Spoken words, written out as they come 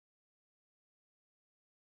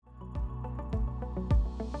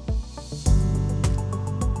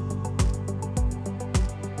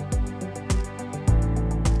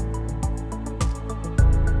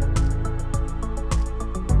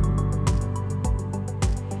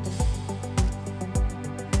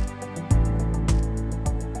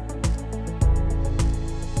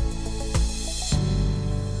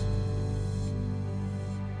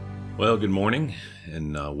Well, good morning,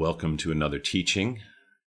 and welcome to another teaching.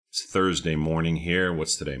 It's Thursday morning here.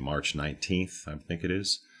 What's today, March 19th, I think it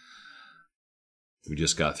is. We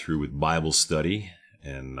just got through with Bible study,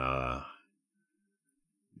 and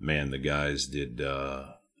man, the guys did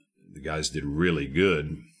really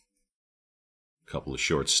good. A couple of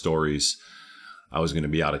short stories. I was going to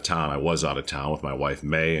be out of town. I was out of town with my wife,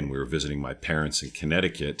 May, and we were visiting my parents in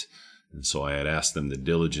Connecticut, and so I had asked them to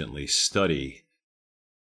diligently study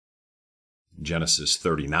Genesis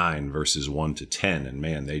 39 verses 1 to 10, and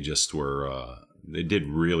man, they just were they did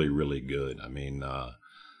really, really good. I mean,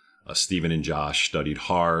 Stephen and Josh studied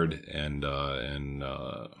hard and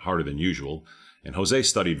harder than usual, and Jose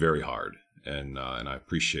studied very hard, and I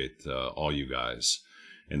appreciate all you guys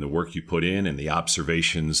and the work you put in, and the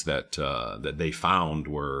observations that they found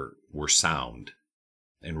were sound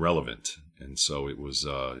and relevant, and so it was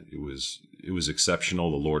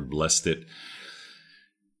exceptional. The Lord blessed it.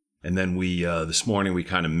 And then we, this morning, we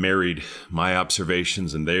kind of married my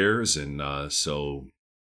observations and theirs, and so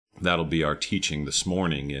that'll be our teaching this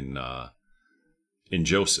morning in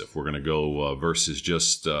Joseph. We're going to go verses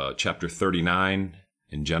just chapter 39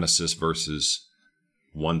 in Genesis, verses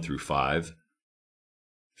 1 through 5. A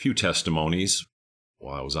few testimonies.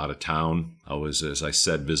 While I was out of town, I was, as I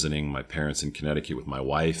said, visiting my parents in Connecticut with my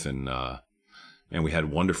wife, and we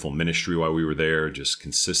had wonderful ministry while we were there, just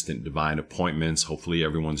consistent divine appointments. Hopefully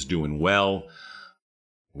everyone's doing well.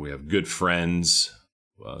 We have good friends,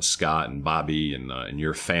 Scott and Bobby and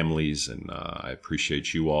your families, and I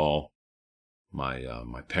appreciate you all.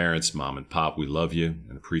 My parents, Mom and Pop, we love you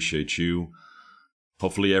and appreciate you.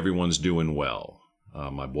 Hopefully everyone's doing well.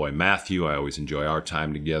 My boy Matthew, I always enjoy our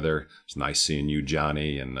time together. It's nice seeing you,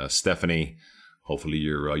 Johnny, and Stephanie. Hopefully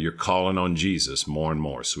you're calling on Jesus more and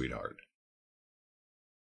more, sweetheart.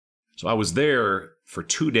 So I was there for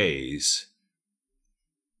 2 days,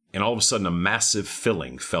 and all of a sudden a massive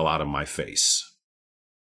filling fell out of my face.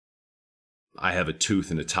 I have a tooth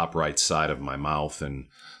in the top right side of my mouth, and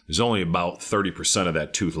there's only about 30% of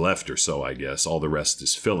that tooth left or so, I guess. All the rest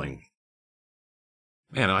is filling.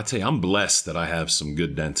 Man, I tell you, I'm blessed that I have some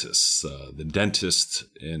good dentists. The dentist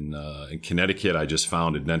in Connecticut, I just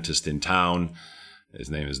found a dentist in town. His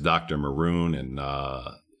name is Dr. Maroon,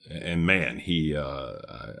 and man, he,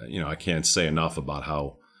 I can't say enough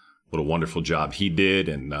about what a wonderful job he did,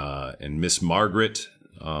 and Miss Margaret,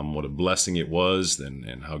 what a blessing it was,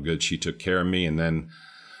 and how good she took care of me. And then,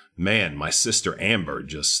 man, my sister Amber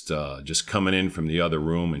just coming in from the other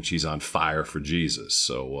room, and she's on fire for Jesus.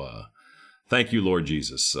 So, thank you, Lord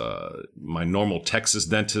Jesus. My normal Texas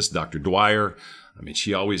dentist, Dr. Dwyer, I mean,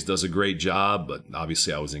 she always does a great job, but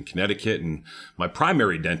obviously I was in Connecticut, and my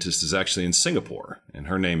primary dentist is actually in Singapore, and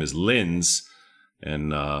her name is Linz,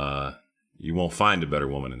 and you won't find a better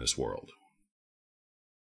woman in this world.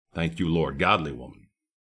 Thank you, Lord, godly woman.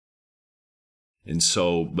 And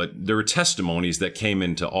so, but there were testimonies that came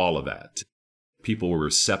into all of that. People were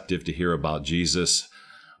receptive to hear about Jesus.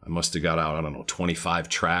 I must have got out, 25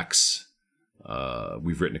 tracts.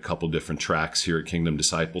 We've written a couple different tracts here at Kingdom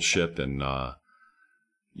Discipleship, and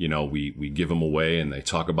we give them away, and they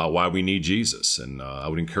talk about why we need Jesus. And I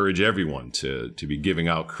would encourage everyone to be giving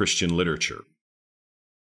out Christian literature.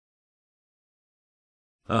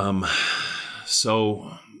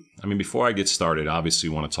 Before I get started, obviously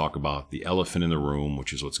I want to talk about the elephant in the room,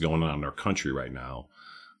 which is what's going on in our country right now,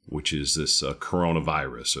 which is this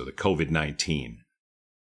coronavirus, or the COVID-19.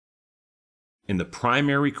 And the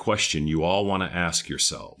primary question you all want to ask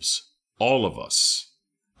yourselves, all of us,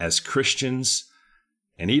 as Christians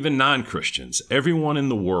and even non-Christians, everyone in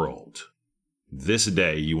the world, this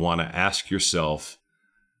day you want to ask yourself,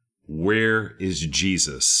 where is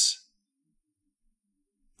Jesus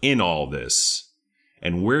in all this?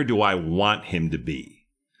 And where do I want him to be?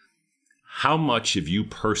 How much have you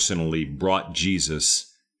personally brought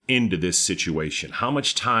Jesus into this situation? How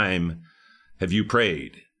much time have you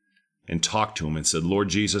prayed and talked to him and said, Lord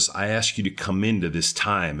Jesus, I ask you to come into this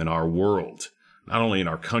time in our world, not only in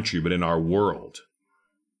our country, but in our world.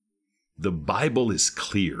 The Bible is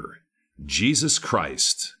clear. Jesus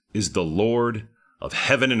Christ is the Lord of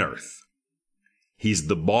heaven and earth. He's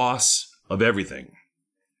the boss of everything.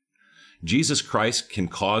 Jesus Christ can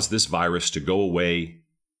cause this virus to go away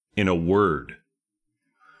in a word.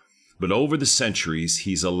 But over the centuries,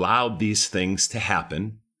 he's allowed these things to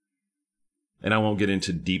happen. And I won't get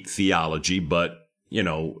into deep theology, but,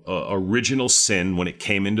 original sin, when it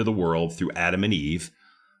came into the world through Adam and Eve,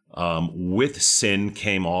 with sin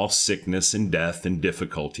came all sickness and death and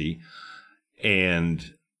difficulty.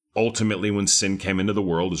 And ultimately, when sin came into the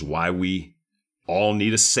world is why we all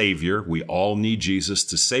need a Savior. We all need Jesus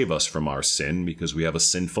to save us from our sin because we have a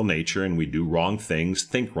sinful nature and we do wrong things,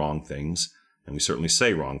 think wrong things, and we certainly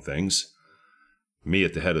say wrong things. Me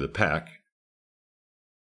at the head of the pack.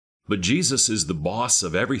 But Jesus is the boss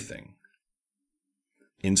of everything.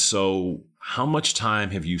 And so, how much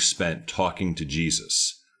time have you spent talking to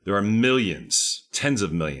Jesus? There are millions, tens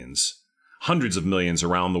of millions, hundreds of millions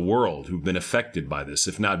around the world who've been affected by this,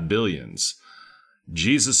 if not billions.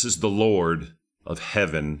 Jesus is the Lord of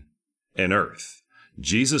heaven and earth.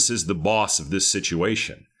 Jesus is the boss of this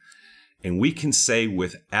situation. And we can say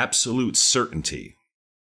with absolute certainty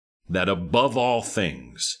that above all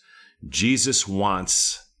things, Jesus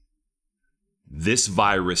wants this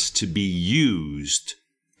virus to be used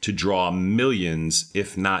to draw millions,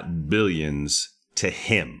 if not billions, to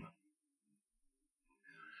him.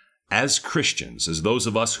 As Christians, as those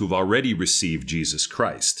of us who've already received Jesus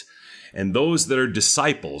Christ, and those that are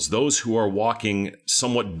disciples, those who are walking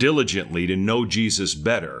somewhat diligently to know Jesus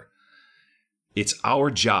better, it's our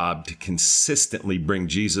job to consistently bring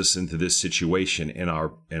Jesus into this situation in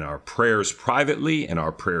our prayers privately, in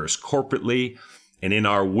our prayers corporately, and in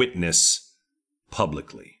our witness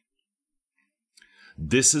publicly.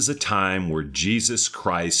 This is a time where Jesus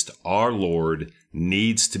Christ, our Lord,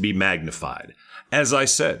 needs to be magnified. As I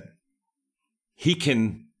said, He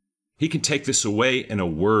can take this away in a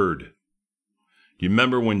word. You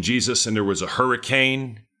remember when Jesus, and there was a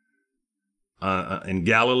hurricane in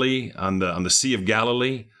Galilee, on the Sea of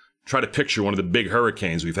Galilee? Try to picture one of the big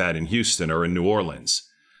hurricanes we've had in Houston or in New Orleans.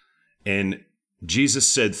 And Jesus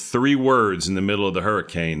said 3 words in the middle of the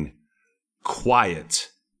hurricane: quiet,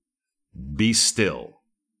 be still.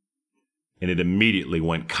 And it immediately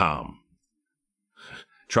went calm.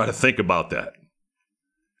 Try to think about that.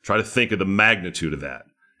 Try to think of the magnitude of that.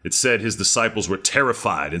 It said his disciples were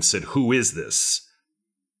terrified and said, "Who is this?"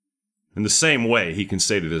 In the same way, he can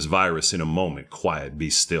say to this virus in a moment, quiet, be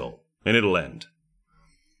still, and it'll end.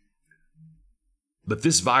 But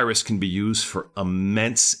this virus can be used for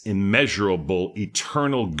immense, immeasurable,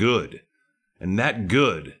 eternal good. And that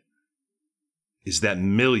good is that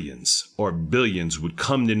millions or billions would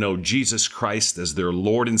come to know Jesus Christ as their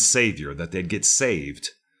Lord and Savior, that they'd get saved.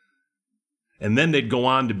 And then they'd go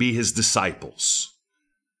on to be his disciples.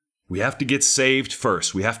 We have to get saved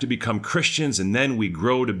first. We have to become Christians, and then we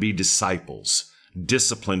grow to be disciples,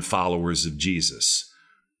 disciplined followers of Jesus,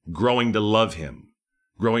 growing to love him,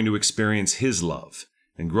 growing to experience his love,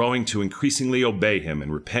 and growing to increasingly obey him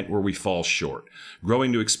and repent where we fall short,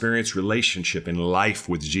 growing to experience relationship and life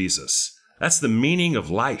with Jesus. That's the meaning of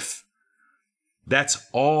life. That's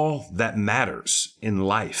all that matters in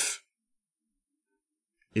life,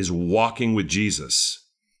 is walking with Jesus.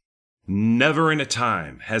 Never in a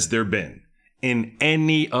time has there been in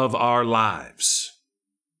any of our lives,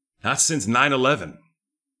 not since 9/11,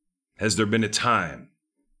 has there been a time.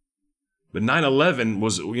 But 9/11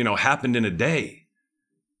 was, happened in a day.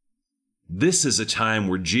 This is a time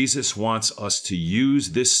where Jesus wants us to use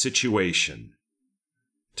this situation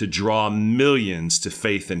to draw millions to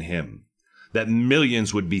faith in him, that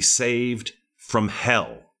millions would be saved from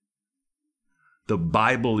hell. The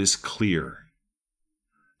Bible is clear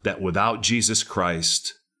that without Jesus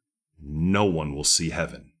Christ, no one will see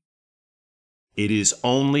heaven. It is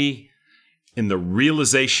only in the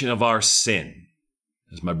realization of our sin,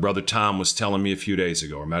 as my brother Tom was telling me a few days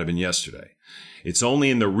ago, or it might have been yesterday, it's only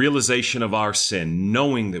in the realization of our sin,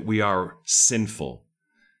 knowing that we are sinful,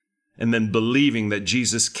 and then believing that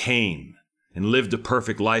Jesus came and lived a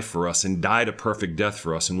perfect life for us and died a perfect death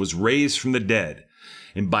for us and was raised from the dead.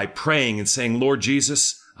 And by praying and saying, "Lord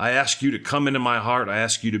Jesus, I ask you to come into my heart. I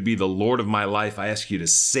ask you to be the Lord of my life. I ask you to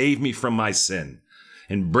save me from my sin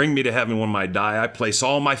and bring me to heaven when I die. I place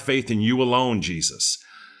all my faith in you alone, Jesus."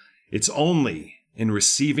 It's only in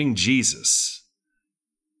receiving Jesus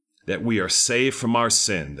that we are saved from our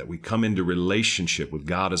sin, that we come into relationship with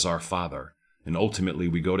God as our Father, and ultimately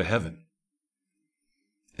we go to heaven.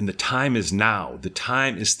 And the time is now. The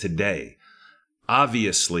time is today.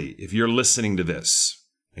 Obviously, if you're listening to this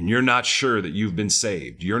and you're not sure that you've been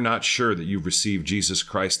saved, you're not sure that you've received Jesus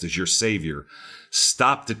Christ as your Savior,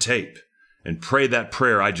 stop the tape and pray that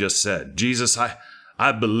prayer I just said. Jesus,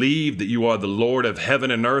 I believe that you are the Lord of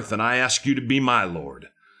heaven and earth, and I ask you to be my Lord.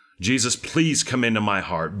 Jesus, please come into my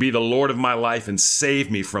heart, be the Lord of my life, and save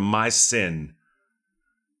me from my sin.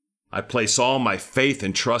 I place all my faith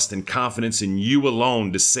and trust and confidence in you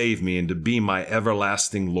alone to save me and to be my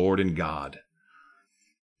everlasting Lord and God.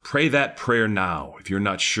 Pray that prayer now if you're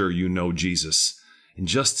not sure you know Jesus, and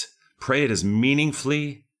just pray it as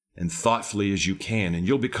meaningfully and thoughtfully as you can, and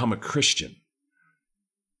you'll become a Christian.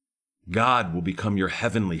 God will become your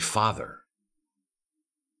heavenly Father.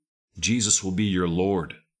 Jesus will be your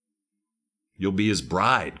Lord. You'll be his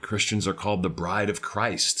bride. Christians are called the bride of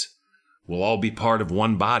Christ. We'll all be part of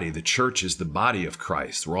one body. The church is the body of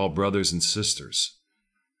Christ. We're all brothers and sisters.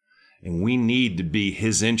 And we need to be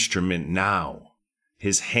his instrument now,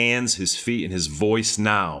 his hands, his feet, and his voice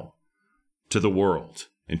now to the world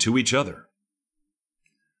and to each other.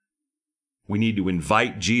 We need to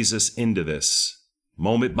invite Jesus into this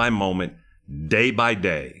moment by moment, day by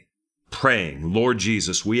day, praying, Lord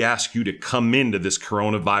Jesus, we ask you to come into this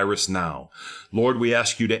coronavirus now. Lord, we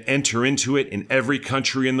ask you to enter into it in every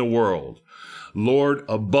country in the world. Lord,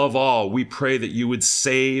 above all, we pray that you would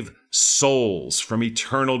save souls from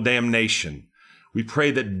eternal damnation. We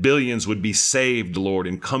pray that billions would be saved, Lord,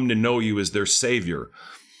 and come to know you as their Savior.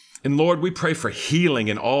 And Lord, we pray for healing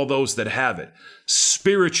in all those that have it,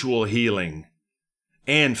 spiritual healing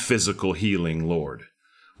and physical healing, Lord.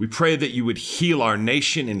 We pray that you would heal our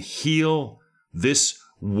nation and heal this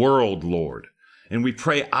world, Lord. And we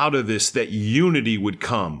pray out of this that unity would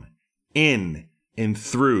come in and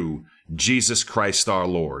through Jesus Christ our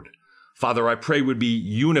Lord. Father, I pray we'd be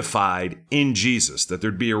unified in Jesus, that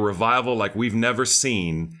there'd be a revival like we've never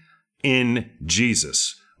seen in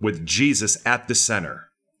Jesus, with Jesus at the center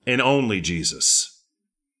and only Jesus.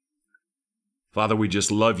 Father, we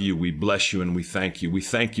just love you, we bless you, and we thank you. We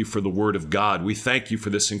thank you for the word of God. We thank you for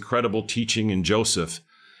this incredible teaching in Joseph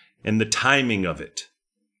and the timing of it.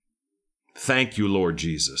 Thank you, Lord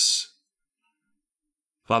Jesus.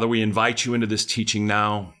 Father, we invite you into this teaching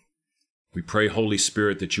now. We pray, Holy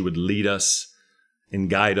Spirit, that you would lead us and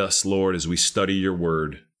guide us, Lord, as we study your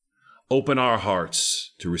word. Open our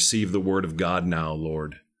hearts to receive the word of God now,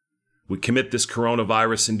 Lord. We commit this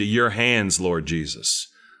coronavirus into your hands, Lord Jesus.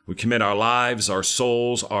 We commit our lives, our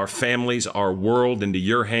souls, our families, our world into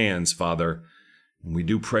your hands, Father. And we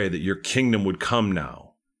do pray that your kingdom would come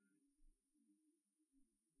now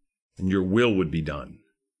and your will would be done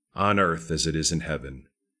on earth as it is in heaven.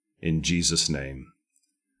 In Jesus' name,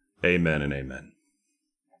 amen and amen.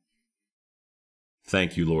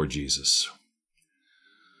 Thank you, Lord Jesus.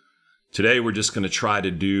 Today we're just going to try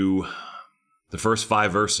to do the first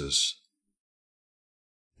 5 verses.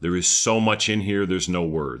 There is so much in here, there's no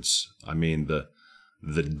words. I mean,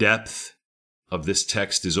 the depth of this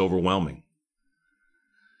text is overwhelming.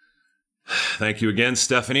 Thank you again,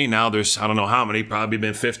 Stephanie. Now there's, I don't know how many, probably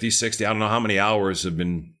been 50, 60, I don't know how many hours have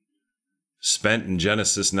been spent in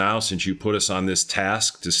Genesis now since you put us on this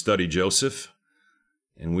task to study Joseph,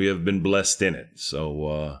 and we have been blessed in it.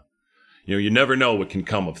 So, you never know what can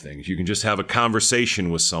come of things. You can just have a conversation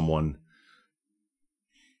with someone,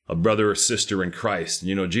 a brother or sister in Christ.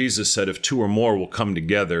 Jesus said if 2 or more will come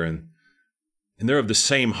together and they're of the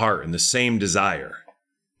same heart and the same desire,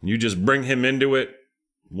 and you just bring him into it,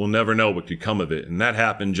 we'll never know what could come of it. And that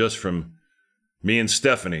happened just from me and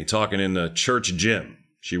Stephanie talking in the church gym.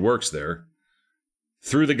 She works there.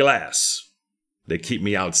 Through the glass. They keep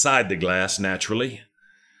me outside the glass, naturally.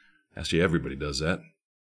 Actually, everybody does that.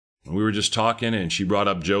 And we were just talking, and she brought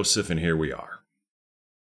up Joseph, and here we are.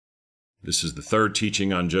 This is the 3rd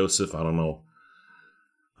teaching on Joseph. I don't know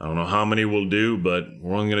how many we'll do, but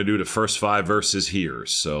we're only going to do the first 5 verses here.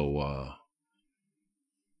 So,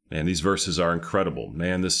 man, these verses are incredible.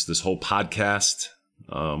 Man, this whole podcast,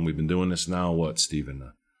 we've been doing this now, what,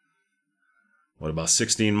 Stephen? About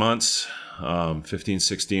 16 months? 15,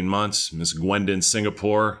 16 months. Miss Gwenda in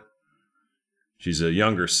Singapore. She's a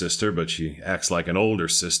younger sister, but she acts like an older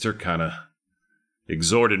sister, kind of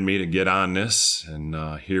exhorted me to get on this,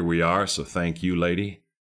 and here we are, so thank you, lady.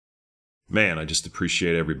 Man, I just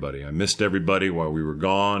appreciate everybody. I missed everybody while we were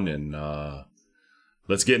gone, and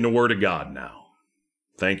let's get in the Word of God now.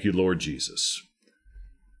 Thank you, Lord Jesus.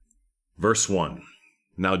 Verse 1.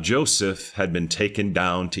 Now Joseph had been taken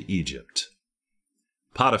down to Egypt.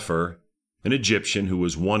 Potiphar, an Egyptian who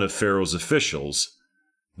was one of Pharaoh's officials,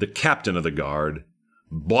 the captain of the guard,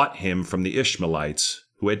 bought him from the Ishmaelites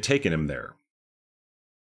who had taken him there.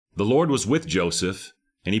 The Lord was with Joseph,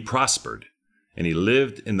 and he prospered, and he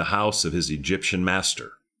lived in the house of his Egyptian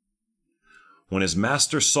master. When his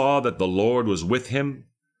master saw that the Lord was with him,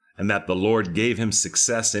 and that the Lord gave him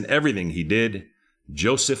success in everything he did,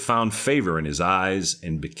 Joseph found favor in his eyes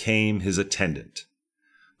and became his attendant.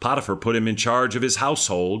 Potiphar put him in charge of his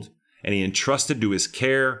household, and he entrusted to his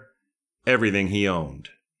care everything he owned.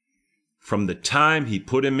 From the time he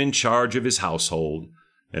put him in charge of his household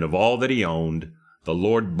and of all that he owned, the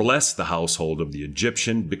Lord blessed the household of the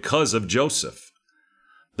Egyptian because of Joseph.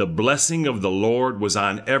 The blessing of the Lord was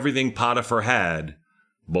on everything Potiphar had,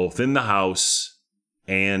 both in the house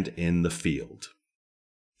and in the field.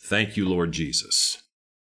 Thank you, Lord Jesus.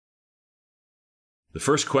 The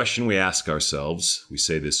first question we ask ourselves, we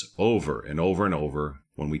say this over and over and over,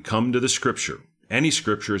 when we come to the scripture, any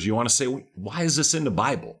scriptures, you want to say, why is this in the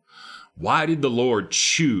Bible? Why did the Lord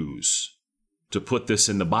choose to put this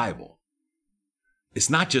in the Bible? It's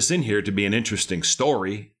not just in here to be an interesting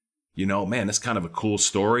story. Man, that's kind of a cool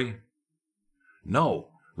story. No,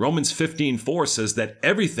 Romans 15:4 says that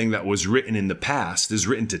everything that was written in the past is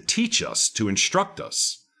written to teach us, to instruct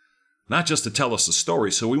us, not just to tell us a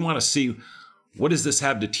story. So we want to see, what does this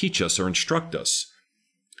have to teach us or instruct us?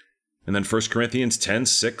 And then 1 Corinthians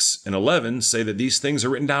 10:6 and 11 say that these things are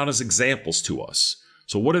written down as examples to us.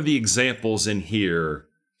 So what are the examples in here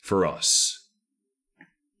for us?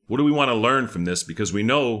 What do we want to learn from this? Because we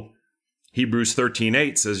know Hebrews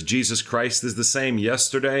 13:8 says Jesus Christ is the same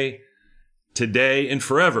yesterday, today, and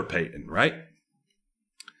forever, Peyton, right?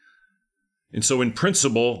 And so in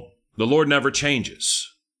principle, the Lord never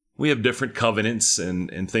changes. We have different covenants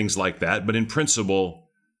and things like that, but in principle,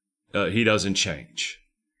 he doesn't change.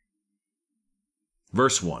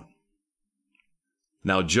 Verse 1.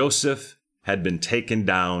 Now Joseph had been taken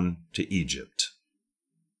down to Egypt.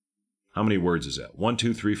 How many words is that? 1,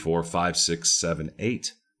 2, 3, 4, 5, 6, 7,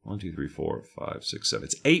 8. 1, 2, 3, 4, 5, 6, 7.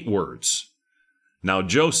 It's 8 words. Now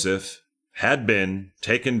Joseph had been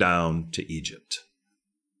taken down to Egypt.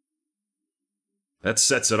 That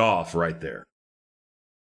sets it off right there.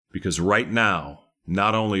 Because right now,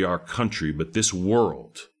 not only our country, but this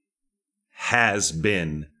world has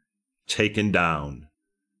been taken down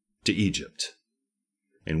to Egypt.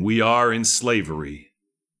 And we are in slavery,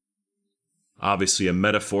 obviously a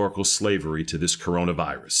metaphorical slavery to this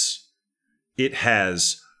coronavirus. It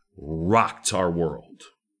has rocked our world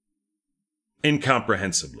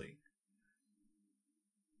incomprehensibly.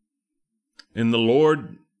 And the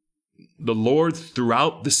Lord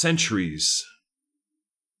throughout the centuries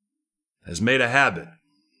has made a habit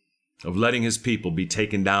of letting his people be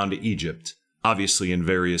taken down to Egypt, obviously in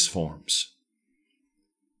various forms.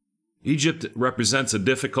 Egypt represents a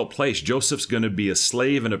difficult place. Joseph's going to be a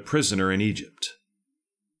slave and a prisoner in Egypt.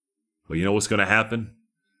 Well, you know what's going to happen?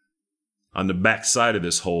 On the backside of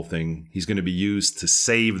this whole thing, he's going to be used to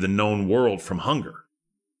save the known world from hunger.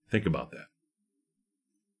 Think about that.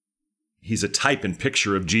 He's a type and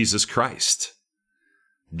picture of Jesus Christ.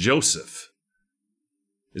 Joseph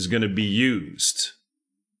is going to be used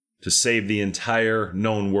to save the entire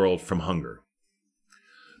known world from hunger.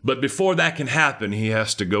 But before that can happen, he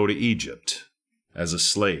has to go to Egypt as a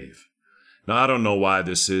slave. Now, I don't know why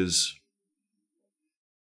this is.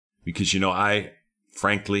 Because, I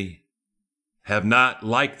frankly have not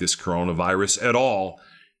liked this coronavirus at all,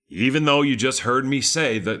 even though you just heard me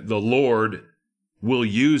say that the Lord will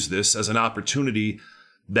use this as an opportunity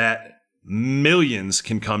that millions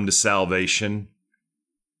can come to salvation.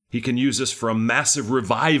 He can use this for a massive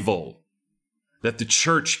revival, that the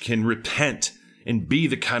church can repent and be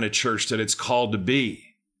the kind of church that it's called to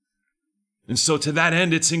be. And so to that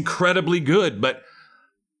end, it's incredibly good, but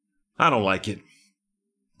I don't like it.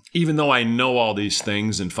 Even though I know all these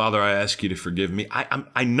things, and Father, I ask you to forgive me,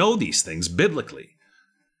 I know these things biblically.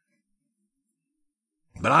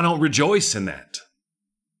 But I don't rejoice in that.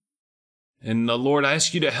 And Lord, I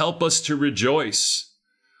ask you to help us to rejoice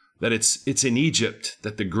that it's in Egypt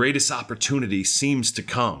that the greatest opportunity seems to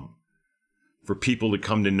come for people to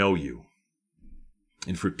come to know you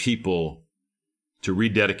and for people to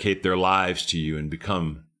rededicate their lives to you and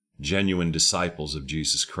become genuine disciples of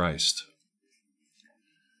Jesus Christ.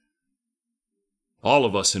 All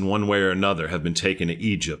of us in one way or another have been taken to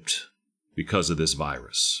Egypt because of this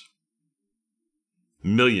virus.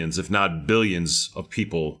 Millions, if not billions of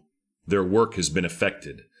people, their work has been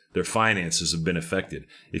affected. Their finances have been affected.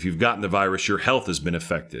 If you've gotten the virus, your health has been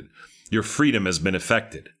affected. Your freedom has been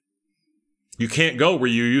affected. You can't go where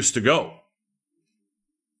you used to go.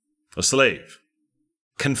 A slave.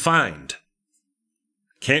 Confined.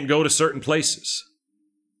 Can't go to certain places.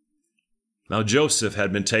 Now Joseph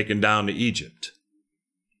had been taken down to Egypt.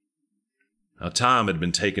 Now Tom had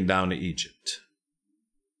been taken down to Egypt.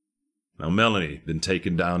 Now Melanie had been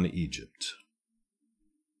taken down to Egypt.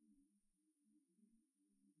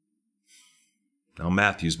 Now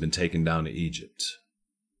Matthew's been taken down to Egypt.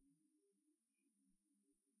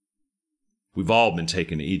 We've all been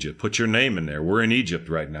taken to Egypt. Put your name in there. We're in Egypt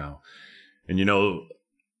right now. And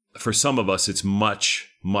for some of us, it's much,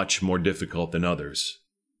 much more difficult than others.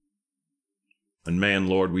 And man,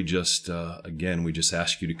 Lord, we just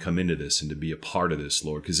ask you to come into this and to be a part of this,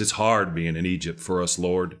 Lord, because it's hard being in Egypt for us,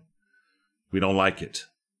 Lord. We don't like it.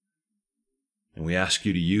 And we ask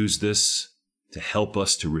you to use this to help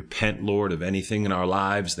us to repent, Lord, of anything in our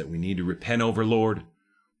lives that we need to repent over, Lord.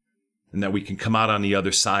 and that we can come out on the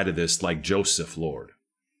other side of this like Joseph, Lord.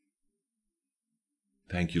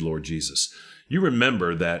 Thank you, Lord Jesus. You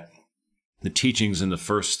remember that the teachings in the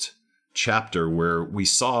first chapter where we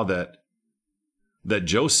saw that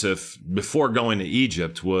Joseph, before going to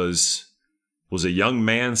Egypt, was a young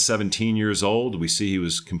man, 17 years old. We see he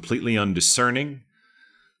was completely undiscerning.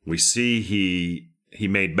 We see he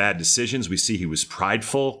made bad decisions. We see he was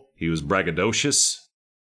prideful. He was braggadocious.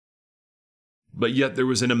 But yet there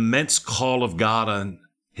was an immense call of God on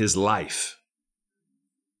his life.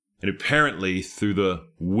 And apparently, through the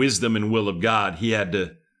wisdom and will of God, he had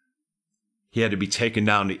to be taken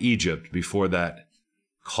down to Egypt before that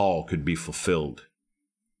call could be fulfilled.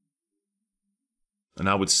 And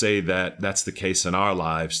I would say that that's the case in our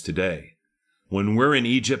lives today. When we're in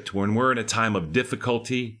Egypt, when we're in a time of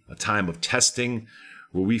difficulty, a time of testing,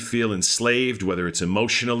 where we feel enslaved, whether it's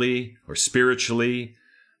emotionally or spiritually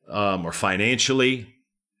or financially,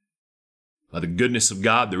 by the goodness of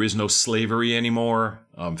God, there is no slavery anymore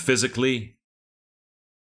physically.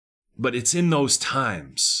 But it's in those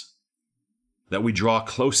times that we draw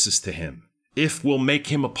closest to Him, if we'll make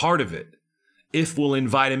Him a part of it, if we'll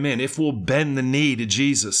invite Him in, if we'll bend the knee to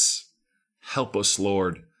Jesus. Help us,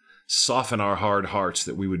 Lord. Soften our hard hearts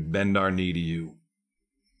that we would bend our knee to You.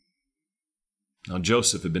 Now,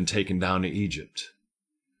 Joseph had been taken down to Egypt.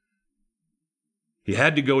 He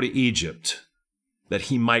had to go to Egypt that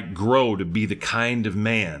he might grow to be the kind of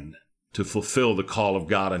man to fulfill the call of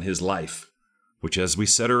God on his life, which, as we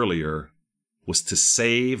said earlier, was to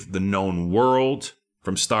save the known world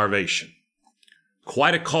from starvation.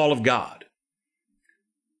 Quite a call of God.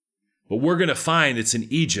 But we're going to find it's in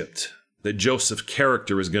Egypt that Joseph's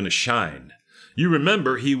character is going to shine. You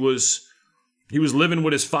remember he was living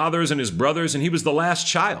with his fathers and his brothers, and he was the last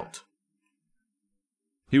child.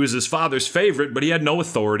 He was his father's favorite, but he had no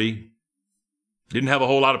authority. Didn't have a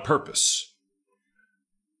whole lot of purpose.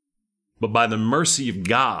 But by the mercy of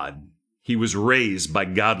God, he was raised by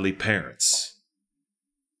godly parents.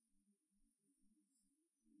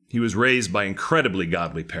 He was raised by incredibly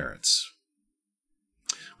godly parents.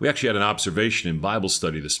 We actually had an observation in Bible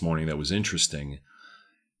study this morning that was interesting.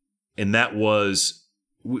 And that was,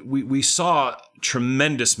 we saw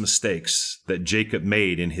tremendous mistakes that Jacob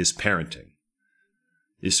made in his parenting.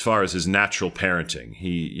 As far as his natural parenting,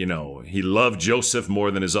 he loved Joseph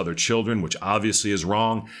more than his other children, which obviously is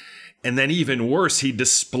wrong. And then even worse, he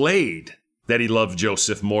displayed that he loved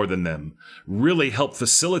Joseph more than them, really helped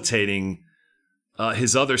facilitating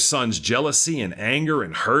his other sons' jealousy and anger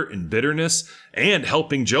and hurt and bitterness, and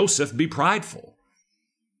helping Joseph be prideful.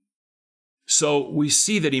 So we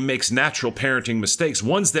see that he makes natural parenting mistakes,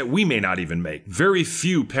 ones that we may not even make. Very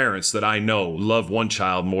few parents that I know love one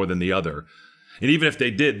child more than the other. And even if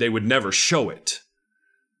they did, they would never show it.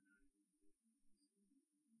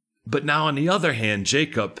 But now, on the other hand,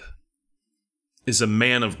 Jacob is a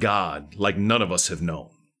man of God like none of us have known.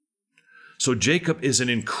 So Jacob is an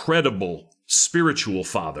incredible spiritual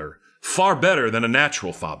father, far better than a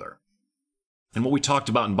natural father. And what we talked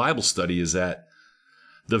about in Bible study is that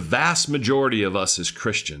the vast majority of us as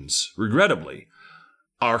Christians, regrettably,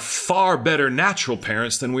 are far better natural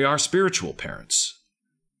parents than we are spiritual parents.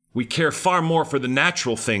 We care far more for the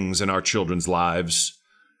natural things in our children's lives,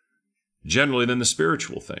 generally, than the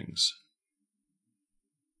spiritual things.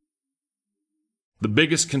 The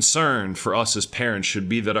biggest concern for us as parents should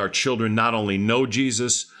be that our children not only know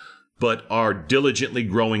Jesus, but are diligently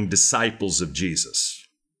growing disciples of Jesus.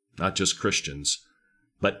 Not just Christians,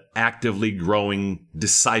 but actively growing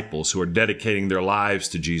disciples who are dedicating their lives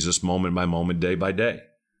to Jesus moment by moment, day by day.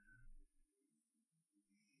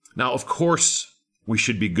 Now, of course, we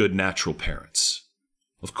should be good natural parents.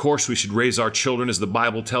 Of course, we should raise our children as the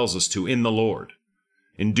Bible tells us to, in the Lord,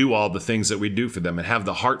 and do all the things that we do for them and have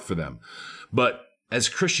the heart for them. But as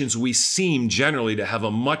Christians, we seem generally to have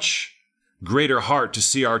a much greater heart to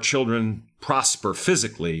see our children prosper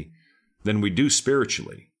physically than we do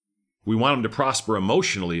spiritually. We want them to prosper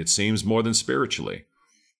emotionally, it seems, more than spiritually.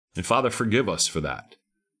 And Father, forgive us for that.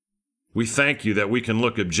 We thank You that we can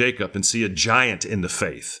look at Jacob and see a giant in the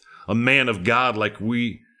faith, a man of God like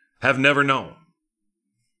we have never known.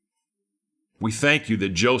 We thank You that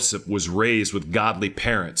Joseph was raised with godly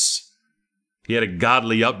parents. He had a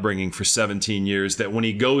godly upbringing for 17 years, that when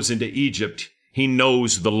he goes into Egypt, he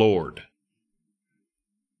knows the Lord.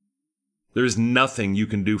 There's nothing you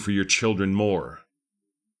can do for your children more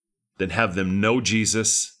than have them know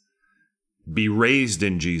Jesus, be raised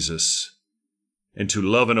in Jesus, and to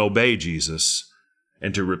love and obey Jesus,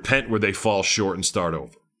 and to repent where they fall short and start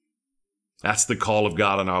over. That's the call of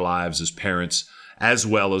God in our lives as parents, as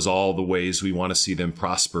well as all the ways we want to see them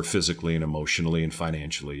prosper physically and emotionally and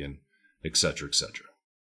financially etc., etc.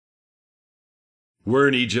 We're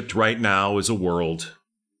in Egypt right now as a world,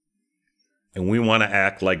 and we want to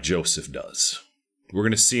act like Joseph does. We're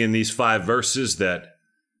going to see in these 5 verses that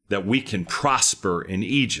we can prosper in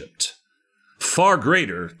Egypt, far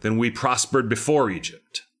greater than we prospered before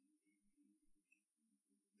Egypt.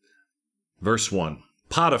 Verse 1,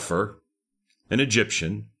 Potiphar, an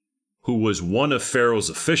Egyptian, who was one of Pharaoh's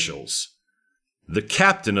officials, the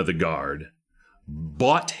captain of the guard,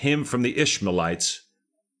 bought him from the Ishmaelites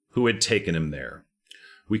who had taken him there.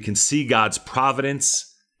 We can see God's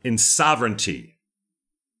providence and sovereignty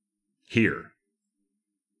here.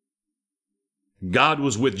 God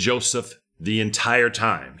was with Joseph the entire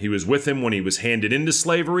time. He was with him when he was handed into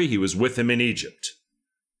slavery. He was with him in Egypt.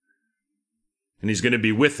 And he's going to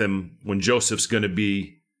be with him when Joseph's going to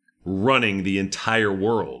be running the entire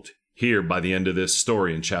world here by the end of this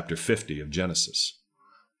story in chapter 50 of Genesis.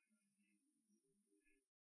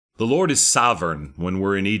 The Lord is sovereign when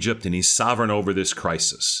we're in Egypt, and he's sovereign over this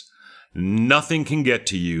crisis. Nothing can get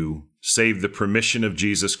to you save the permission of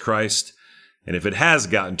Jesus Christ. And if it has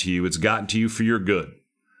gotten to you, it's gotten to you for your good.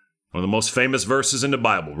 One of the most famous verses in the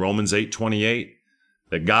Bible, Romans 8:28,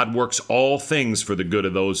 that God works all things for the good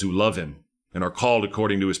of those who love him and are called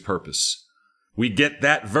according to his purpose. We get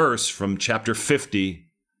that verse from chapter 50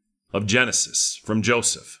 of Genesis, from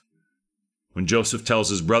Joseph. When Joseph tells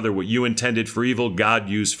his brother, what you intended for evil, God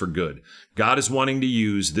used for good. God is wanting to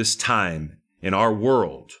use this time in our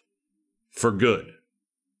world for good.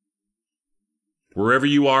 Wherever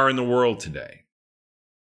you are in the world today,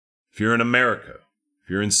 if you're in America, if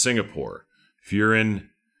you're in Singapore, if you're in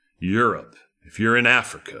Europe, if you're in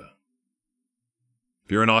Africa,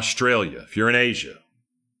 if you're in Australia, if you're in Asia,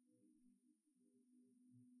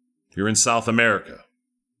 if you're in South America,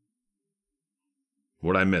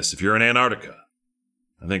 what'd I miss? If you're in Antarctica,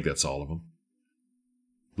 I think that's all of them.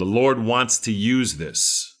 The Lord wants to use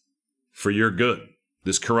this for your good,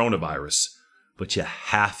 this coronavirus, but you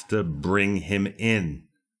have to bring him in.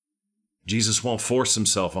 Jesus won't force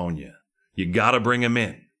himself on you. You got to bring him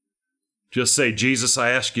in. Just say, Jesus, I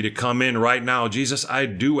ask you to come in right now. Jesus, I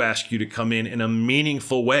do ask you to come in a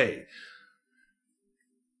meaningful way.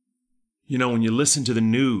 You know, when you listen to the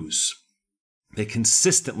news, they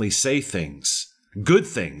consistently say things, good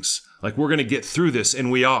things, like we're going to get through this, and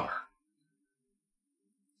we are.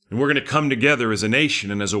 And we're going to come together as a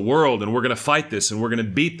nation and as a world, and we're going to fight this, and we're going to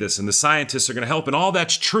beat this, and the scientists are going to help, and all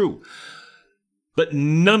that's true. But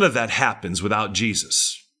none of that happens without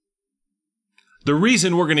Jesus. The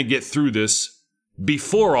reason we're going to get through this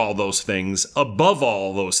before all those things, above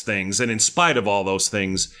all those things, and in spite of all those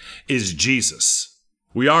things, is Jesus.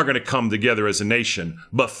 We are going to come together as a nation,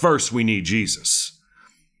 but first we need Jesus.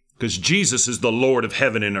 Because Jesus is the Lord of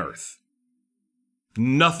heaven and earth.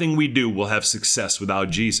 Nothing we do will have success without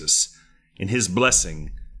Jesus and his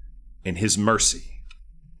blessing and his mercy.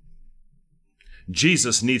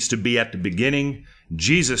 Jesus needs to be at the beginning.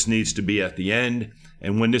 Jesus needs to be at the end.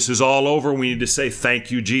 And when this is all over, we need to say,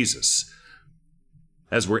 thank you, Jesus.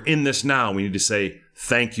 As we're in this now, we need to say,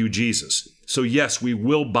 thank you, Jesus. So yes, we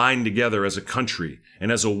will bind together as a country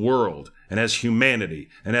and as a world and as humanity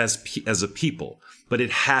and as a people. But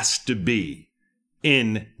it has to be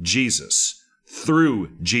in Jesus,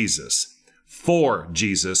 through Jesus, for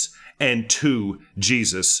Jesus, and to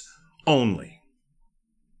Jesus only.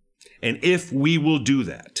 And if we will do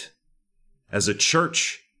that, as a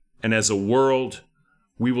church and as a world,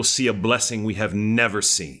 we will see a blessing we have never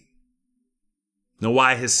seen. No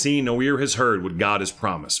eye has seen, no ear has heard what God has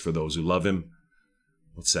promised for those who love him.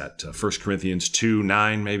 What's that? 1 Corinthians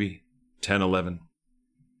 2:9, maybe? 10:11.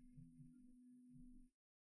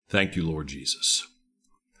 Thank you, Lord Jesus.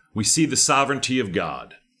 We see the sovereignty of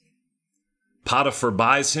God. Potiphar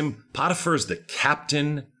buys him. Potiphar is the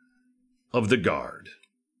captain of the guard.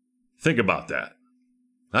 Think about that.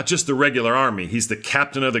 Not just the regular army. He's the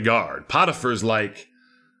captain of the guard. Potiphar's like,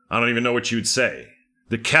 I don't even know what you'd say.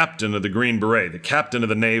 The captain of the Green Beret, the captain of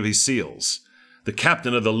the Navy SEALs, the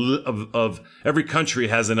captain of every country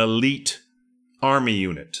has an elite army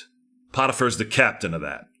unit. Potiphar's the captain of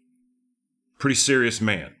that. Pretty serious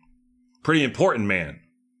man. Pretty important man.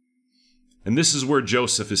 And this is where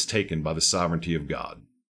Joseph is taken by the sovereignty of God.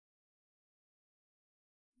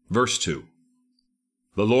 Verse 2.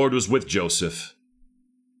 The Lord was with Joseph,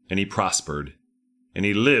 and he prospered, and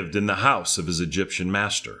he lived in the house of his Egyptian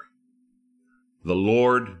master. The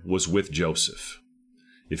Lord was with Joseph.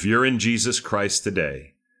 If you're in Jesus Christ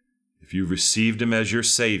today, if you've received him as your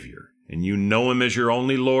Savior, and you know him as your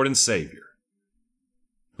only Lord and Savior,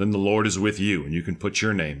 then the Lord is with you, and you can put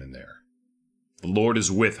your name in there. The Lord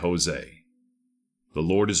is with Jose. The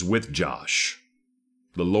Lord is with Josh.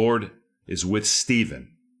 The Lord is with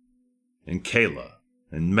Stephen and Kayla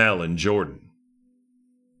and Mel and Jordan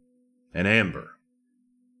and Amber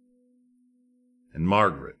and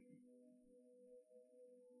Margaret.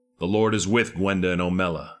 The Lord is with Gwenda and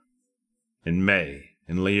Omela and May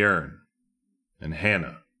and Leern and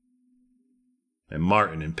Hannah and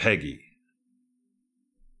Martin and Peggy,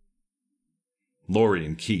 Lori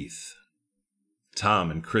and Keith,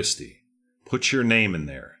 Tom and Christy. Put your name in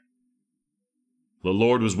there. The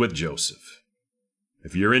Lord was with Joseph.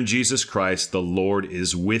 If you're in Jesus Christ, the Lord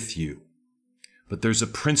is with you. But there's a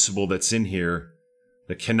principle that's in here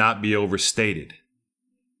that cannot be overstated.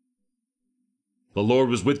 The Lord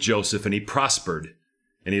was with Joseph, and he prospered,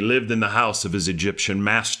 and he lived in the house of his Egyptian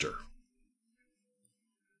master.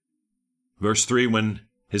 Verse 3, when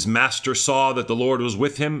his master saw that the Lord was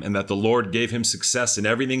with him and that the Lord gave him success in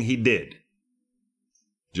everything he did,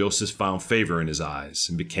 Joseph found favor in his eyes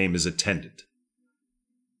and became his attendant.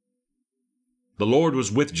 The Lord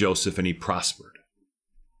was with Joseph, and he prospered.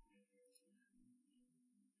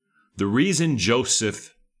 The reason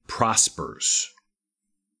Joseph prospers,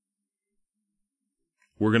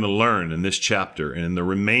 we're going to learn in this chapter and in the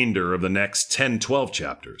remainder of the next 10, 12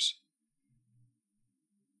 chapters,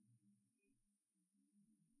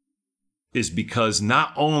 is because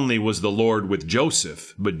not only was the Lord with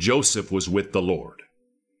Joseph, but Joseph was with the Lord.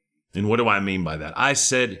 And what do I mean by that? I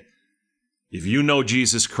said, if you know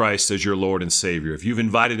Jesus Christ as your Lord and Savior, if you've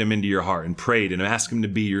invited him into your heart and prayed and asked him to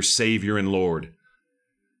be your Savior and Lord,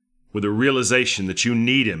 with a realization that you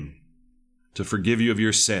need him to forgive you of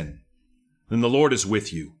your sin, then the Lord is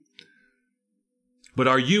with you. But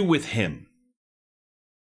are you with him?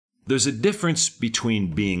 There's a difference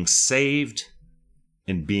between being saved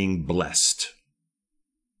and being blessed.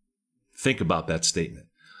 Think about that statement.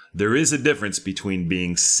 There is a difference between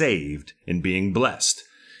being saved and being blessed.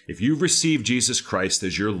 If you've received Jesus Christ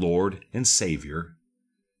as your Lord and Savior,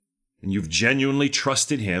 and you've genuinely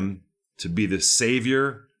trusted him to be the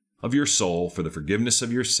Savior of your soul for the forgiveness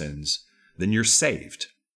of your sins, then you're saved.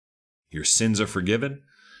 Your sins are forgiven.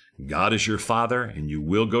 God is your Father, and you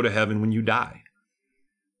will go to heaven when you die.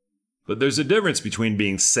 But there's a difference between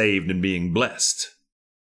being saved and being blessed.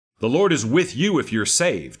 The Lord is with you if you're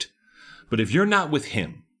saved. But if you're not with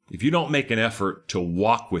him, if you don't make an effort to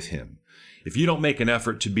walk with him, if you don't make an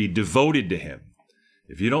effort to be devoted to him,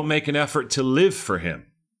 if you don't make an effort to live for him,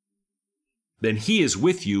 then he is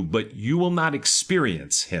with you, but you will not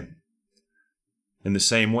experience him in the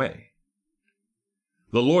same way.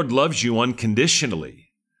 The Lord loves you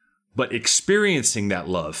unconditionally, but experiencing that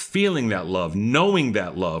love, feeling that love, knowing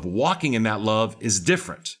that love, walking in that love is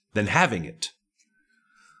different than having it.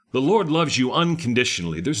 The Lord loves you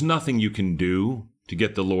unconditionally. There's nothing you can do to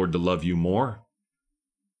get the Lord to love you more.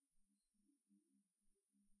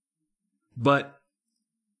 But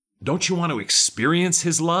don't you want to experience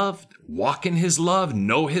his love, walk in his love,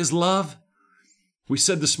 know his love? We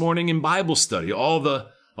said this morning in Bible study, all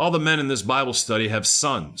the men in this Bible study have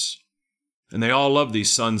sons, and they all love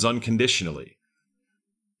these sons unconditionally.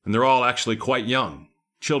 And they're all actually quite young,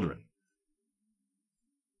 children.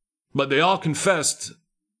 But they all confessed,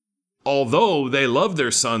 although they love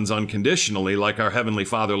their sons unconditionally, like our Heavenly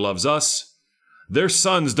Father loves us, their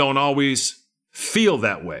sons don't always feel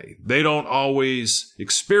that way. They don't always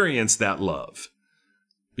experience that love.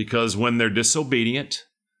 Because when they're disobedient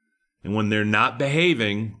and when they're not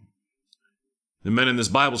behaving, the men in this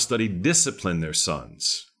Bible study discipline their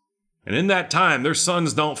sons. And in that time, their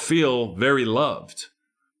sons don't feel very loved.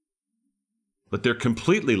 But they're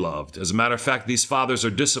completely loved. As a matter of fact, these fathers are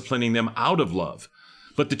disciplining them out of love.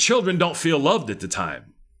 But the children don't feel loved at the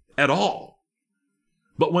time at all.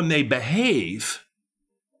 But when they behave,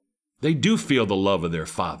 they do feel the love of their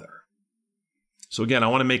Father. So again, I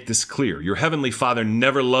want to make this clear. Your Heavenly Father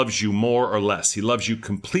never loves you more or less. He loves you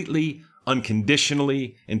completely,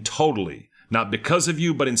 unconditionally, and totally. Not because of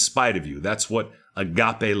you, but in spite of you. That's what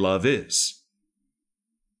agape love is.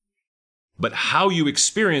 But how you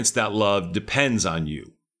experience that love depends on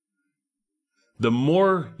you. The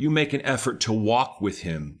more you make an effort to walk with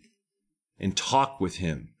him and talk with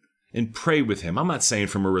him and pray with him, I'm not saying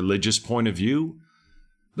from a religious point of view,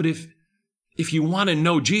 but if you want to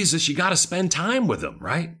know Jesus, you got to spend time with him,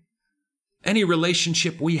 right? Any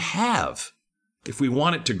relationship we have, if we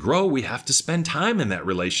want it to grow, we have to spend time in that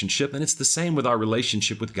relationship, and it's the same with our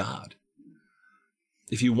relationship with God.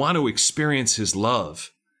 If you want to experience his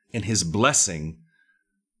love and his blessing,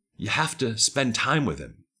 you have to spend time with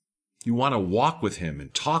him. You want to walk with him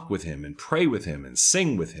and talk with him and pray with him and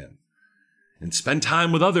sing with him and spend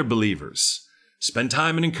time with other believers. Spend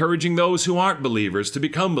time in encouraging those who aren't believers to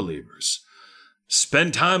become believers.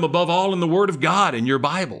 Spend time above all in the Word of God in your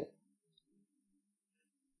Bible.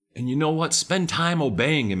 And you know what? Spend time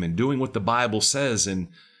obeying him and doing what the Bible says, and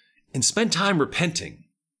spend time repenting.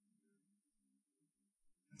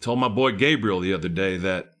 I told my boy Gabriel the other day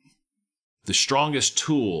that the strongest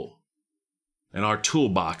tool in our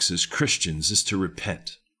toolbox as Christians is to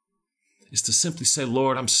repent. Is to simply say,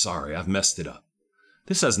 Lord, I'm sorry, I've messed it up.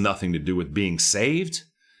 This has nothing to do with being saved.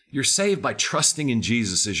 You're saved by trusting in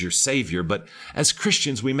Jesus as your Savior, but as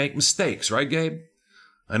Christians, we make mistakes, right, Gabe?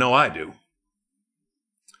 I know I do.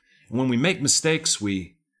 And when we make mistakes,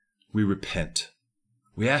 we repent.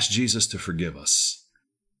 We ask Jesus to forgive us.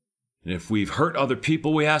 And if we've hurt other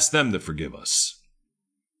people, we ask them to forgive us.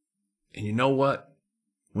 And you know what?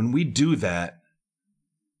 When we do that,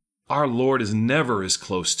 our Lord is never as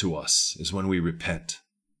close to us as when we repent.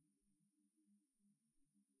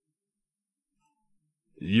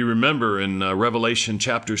 You remember in Revelation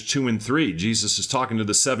chapters 2 and 3, Jesus is talking to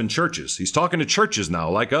the 7 churches. He's talking to churches now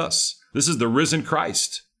like us. This is the risen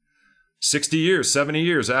Christ. 60 years, 70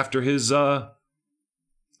 years after his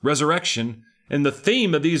resurrection. And the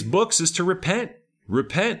theme of these books is to repent,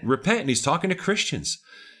 repent, repent. And he's talking to Christians.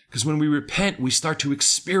 Because when we repent, we start to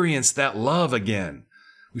experience that love again.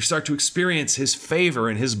 We start to experience his favor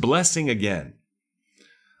and his blessing again.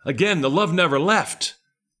 Again, the love never left.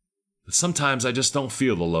 But sometimes I just don't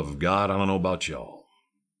feel the love of God. I don't know about y'all.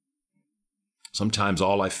 Sometimes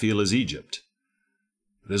all I feel is Egypt.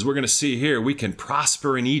 But as we're going to see here, we can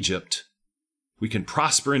prosper in Egypt. We can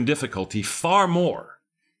prosper in difficulty far more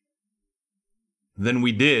than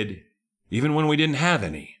we did even when we didn't have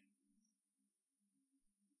any.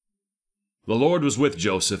 The Lord was with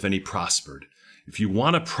Joseph and he prospered. If you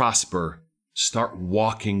want to prosper, start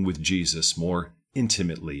walking with Jesus more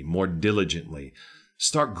intimately, more diligently.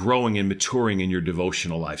 Start growing and maturing in your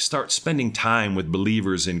devotional life. Start spending time with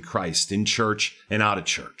believers in Christ, in church and out of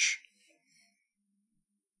church.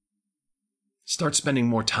 Start spending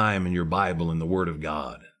more time in your Bible and the Word of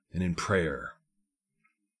God, and in prayer,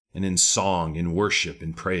 and in song, in worship,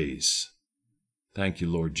 in praise. Thank you,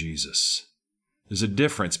 Lord Jesus. There's a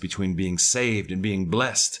difference between being saved and being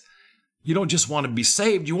blessed. You don't just want to be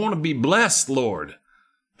saved, you want to be blessed, Lord.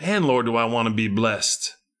 Man, Lord, do I want to be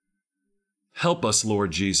blessed. Help us,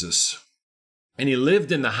 Lord Jesus. And he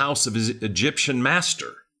lived in the house of his Egyptian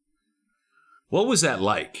master. What was that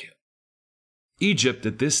like? Egypt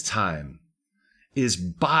at this time is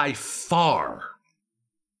by far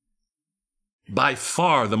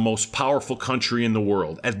the most powerful country in the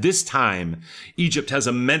world. At this time, Egypt has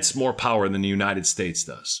immense more power than the United States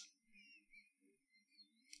does.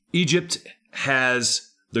 Egypt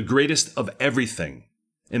has the greatest of everything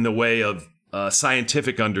in the way of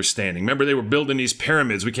scientific understanding. Remember, they were building these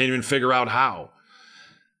pyramids. We can't even figure out how.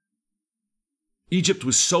 Egypt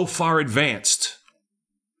was so far advanced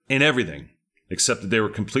in everything, except that they were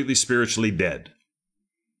completely spiritually dead.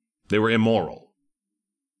 They were immoral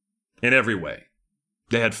in every way.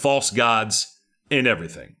 They had false gods in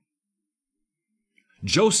everything.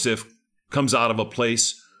 Joseph comes out of a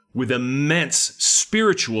place with immense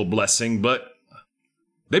spiritual blessing, but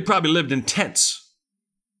they probably lived in tents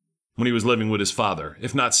when he was living with his father,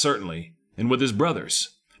 if not certainly, and with his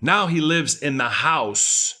brothers. Now he lives in the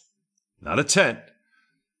house, not a tent,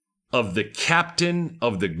 of the captain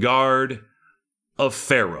of the guard of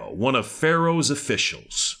Pharaoh, one of Pharaoh's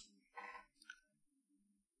officials.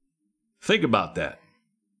 Think about that.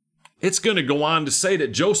 It's going to go on to say that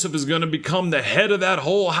Joseph is going to become the head of that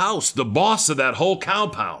whole house, the boss of that whole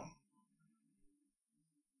compound.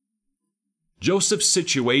 Joseph's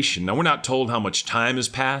situation, now we're not told how much time has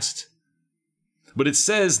passed, but it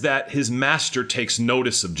says that his master takes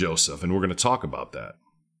notice of Joseph, and we're going to talk about that.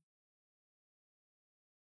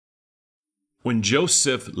 When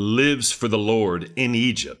Joseph lives for the Lord in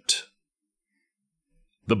Egypt,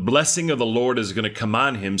 the blessing of the Lord is going to come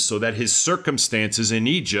on him so that his circumstances in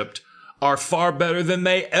Egypt are far better than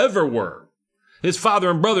they ever were. His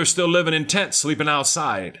father and brother still living in tents, sleeping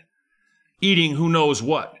outside, eating who knows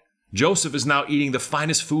what. Joseph is now eating the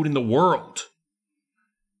finest food in the world.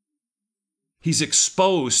 He's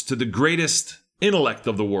exposed to the greatest intellect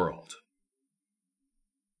of the world.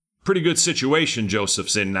 Pretty good situation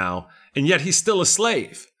Joseph's in now, and yet he's still a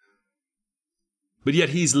slave. But yet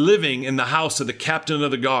he's living in the house of the captain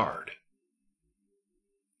of the guard,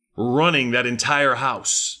 running that entire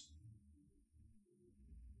house.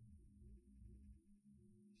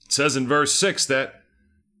 It says in verse 6 that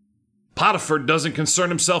Potiphar doesn't concern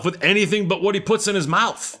himself with anything but what he puts in his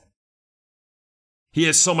mouth. He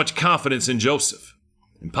has so much confidence in Joseph.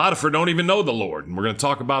 And Potiphar don't even know the Lord, and we're going to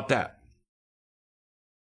talk about that.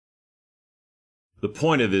 The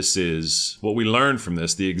point of this is, what we learn from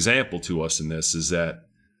this, the example to us in this, is that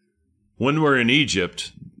when we're in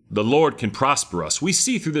Egypt, the Lord can prosper us. We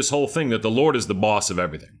see through this whole thing that the Lord is the boss of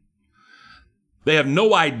everything. They have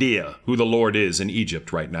no idea who the Lord is in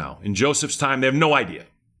Egypt right now. In Joseph's time, they have no idea.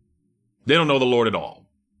 They don't know the Lord at all.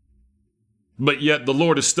 But yet the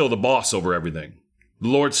Lord is still the boss over everything. The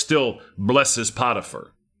Lord still blesses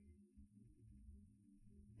Potiphar.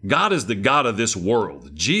 God is the God of this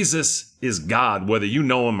world. Jesus is God, whether you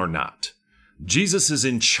know him or not. Jesus is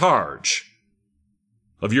in charge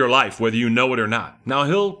of your life, whether you know it or not.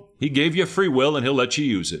 Now, he gave you free will and he'll let you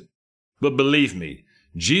use it. But believe me,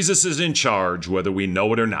 Jesus is in charge, whether we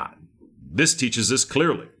know it or not. This teaches this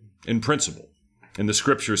clearly in principle, and the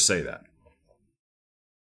scriptures say that.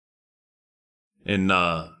 In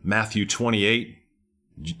Matthew 28,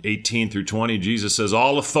 18 through 20, Jesus says,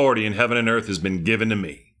 all authority in heaven and earth has been given to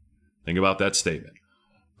me. Think about that statement.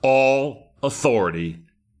 All authority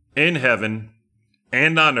in heaven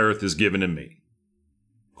and on earth is given to me.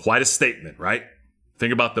 Quite a statement, right?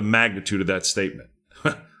 Think about the magnitude of that statement.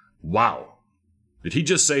 Wow. Did he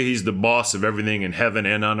just say he's the boss of everything in heaven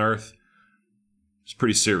and on earth? It's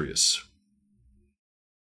pretty serious.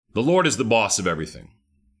 The Lord is the boss of everything.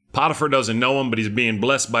 Potiphar doesn't know him, but he's being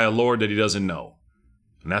blessed by a Lord that he doesn't know.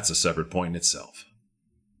 And that's a separate point in itself.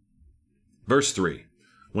 Verse 3.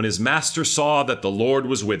 When his master saw that the Lord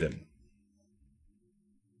was with him.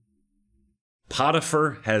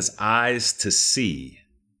 Potiphar has eyes to see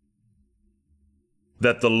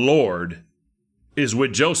that the Lord is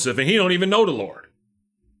with Joseph, and he don't even know the Lord.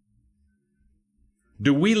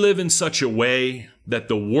 Do we live in such a way that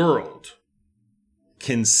the world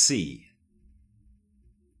can see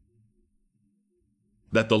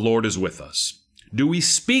that the Lord is with us? Do we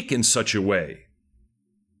speak in such a way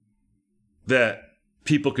that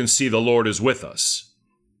people can see the Lord is with us?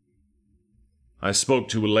 I spoke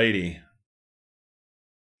to a lady,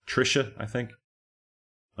 Trisha, I think.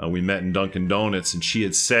 We met in Dunkin' Donuts, and she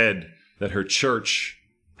had said that her church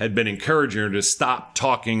had been encouraging her to stop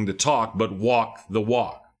talking the talk, but walk the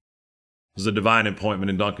walk. It was a divine appointment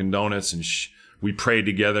in Dunkin' Donuts, and we prayed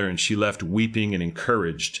together, and she left weeping and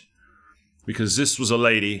encouraged. Because this was a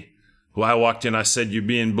lady who I walked in, I said, you're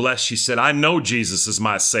being blessed. She said, I know Jesus is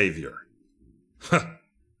my Savior.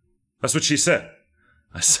 That's what she said.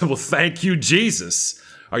 I said, well, thank you, Jesus.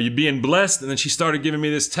 Are you being blessed? And then she started giving me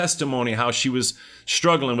this testimony, how she was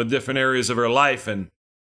struggling with different areas of her life, and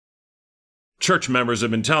church members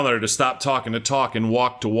have been telling her to stop talking to talk and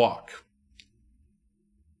walk to walk.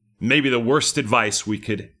 Maybe the worst advice we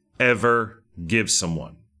could ever give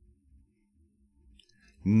someone.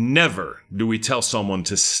 Never do we tell someone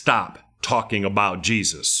to stop talking about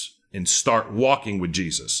Jesus and start walking with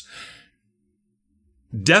Jesus.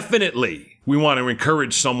 Definitely, we want to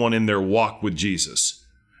encourage someone in their walk with Jesus.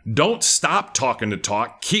 Don't stop talking to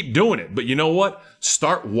talk. Keep doing it. But you know what?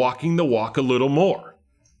 Start walking the walk a little more.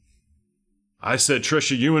 I said,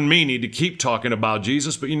 Trisha, you and me need to keep talking about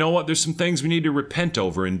Jesus, but you know what? There's some things we need to repent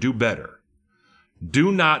over and do better.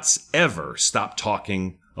 Do not ever stop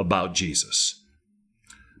talking about Jesus.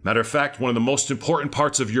 Matter of fact, one of the most important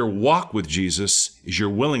parts of your walk with Jesus is your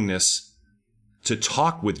willingness to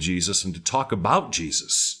talk with Jesus and to talk about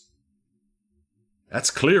Jesus. That's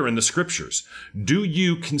clear in the scriptures. Do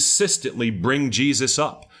you consistently bring Jesus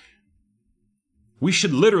up? We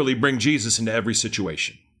should literally bring Jesus into every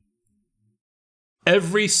situation.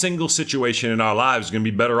 Every single situation in our lives is going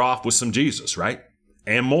to be better off with some Jesus, right?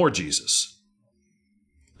 And more Jesus.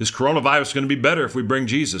 This coronavirus is going to be better if we bring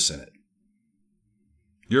Jesus in it.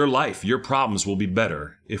 Your life, your problems will be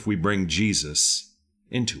better if we bring Jesus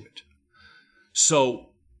into it.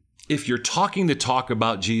 So, if you're talking the talk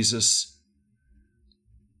about Jesus,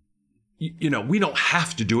 we don't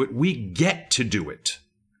have to do it. We get to do it.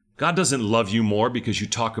 God doesn't love you more because you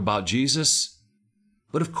talk about Jesus.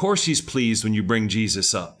 But of course he's pleased when you bring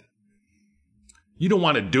Jesus up. You don't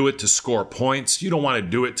want to do it to score points. You don't want to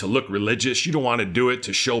do it to look religious. You don't want to do it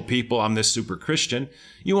to show people I'm this super Christian.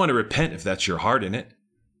 You want to repent if that's your heart in it.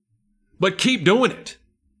 But keep doing it.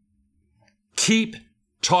 Keep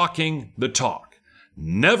talking the talk.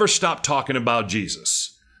 Never stop talking about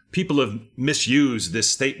Jesus. People have misused this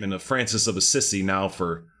statement of Francis of Assisi now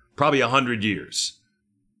for probably 100 years.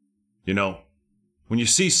 When you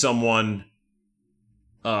see someone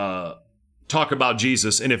talk about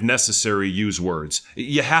Jesus, and if necessary, use words.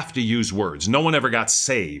 You have to use words. No one ever got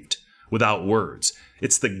saved without words.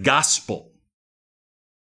 It's the gospel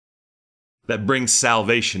that brings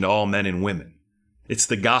salvation to all men and women. It's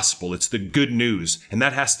the gospel. It's the good news. And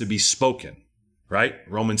that has to be spoken, right?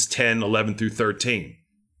 Romans 10, 11 through 13.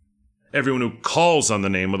 Everyone who calls on the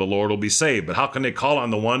name of the Lord will be saved. But how can they call on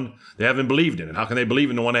the one they haven't believed in? And how can they believe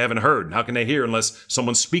in the one they haven't heard? And how can they hear unless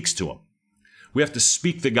someone speaks to them? We have to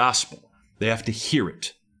speak the gospel. They have to hear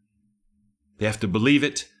it. They have to believe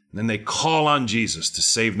it. And then they call on Jesus to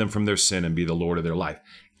save them from their sin and be the Lord of their life.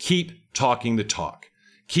 Keep talking the talk.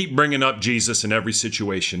 Keep bringing up Jesus in every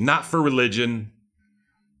situation, not for religion,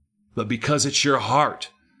 but because it's your heart,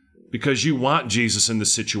 because you want Jesus in the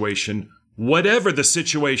situation, whatever the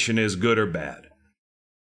situation is, good or bad.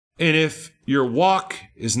 And if your walk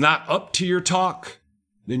is not up to your talk,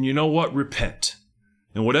 then you know what? Repent.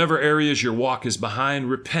 In whatever areas your walk is behind,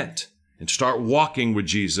 repent and start walking with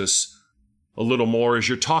Jesus a little more as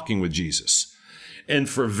you're talking with Jesus. And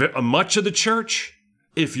for much of the church,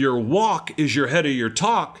 if your walk is your head of your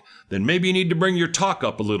talk, then maybe you need to bring your talk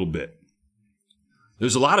up a little bit.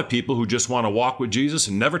 There's a lot of people who just want to walk with Jesus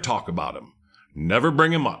and never talk about him, never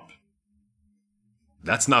bring him up.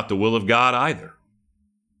 That's not the will of God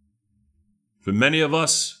For many of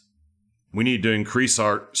us, we need to increase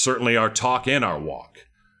certainly our talk and our walk.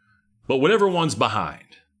 But whatever one's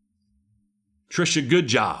behind, Trisha, good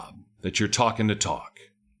job that you're talking the talk.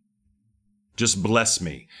 Just bless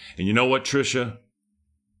me. And you know what, Trisha?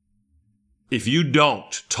 If you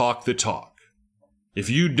don't talk the talk, if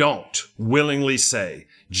you don't willingly say,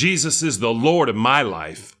 Jesus is the Lord of my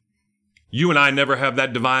life, you and I never have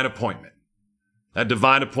that divine appointment. That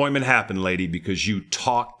divine appointment happened, lady, because you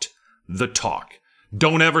talked the talk.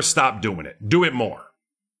 Don't ever stop doing it. Do it more.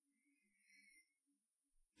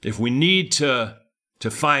 If we need to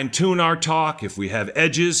fine-tune our talk, if we have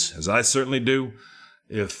edges, as I certainly do,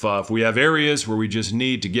 if we have areas where we just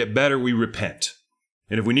need to get better, we repent.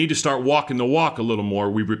 And if we need to start walking the walk a little more,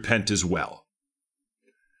 we repent as well.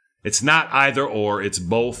 It's not either or, it's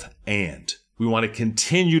both and. We want to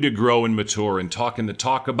continue to grow and mature in talking the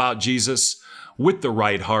talk about Jesus with the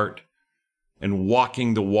right heart and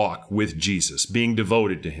walking the walk with Jesus, being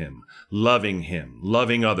devoted to him,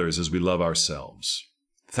 loving others as we love ourselves.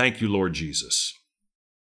 Thank you, Lord Jesus.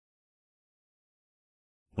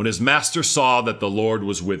 When his master saw that the Lord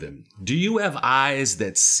was with him, do you have eyes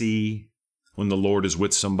that see when the Lord is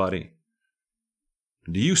with somebody?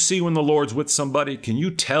 Do you see when the Lord's with somebody? Can you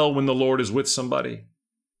tell when the Lord is with somebody?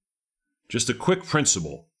 Just a quick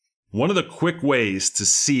principle. One of the quick ways to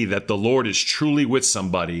see that the Lord is truly with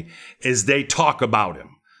somebody is they talk about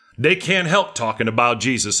him. They can't help talking about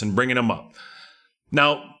Jesus and bringing him up.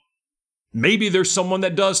 Now, maybe there's someone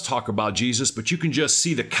that does talk about Jesus, but you can just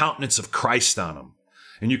see the countenance of Christ on them.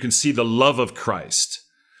 And you can see the love of Christ.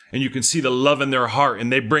 And you can see the love in their heart,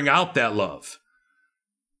 and they bring out that love.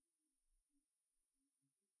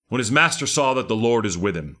 When his master saw that the Lord is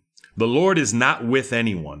with him, the Lord is not with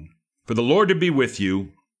anyone. For the Lord to be with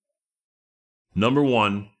you, number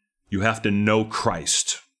one, you have to know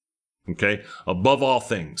Christ. Okay? Above all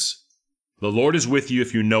things, the Lord is with you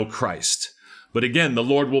if you know Christ. But again, the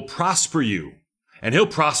Lord will prosper you, and he'll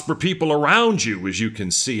prosper people around you, as you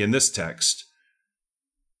can see in this text,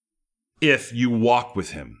 if you walk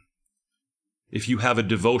with him, if you have a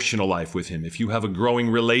devotional life with him, if you have a growing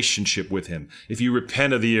relationship with him, if you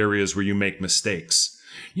repent of the areas where you make mistakes.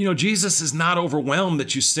 You know, Jesus is not overwhelmed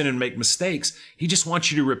that you sin and make mistakes. He just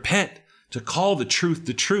wants you to repent, to call the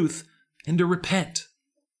truth, and to repent.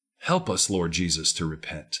 Help us, Lord Jesus, to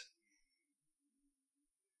repent.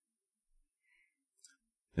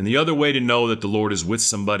 And the other way to know that the Lord is with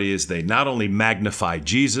somebody is they not only magnify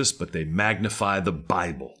Jesus, but they magnify the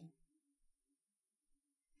Bible.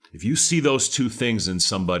 If you see those two things in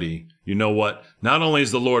somebody, you know what? Not only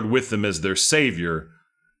is the Lord with them as their Savior,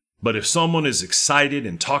 but if someone is excited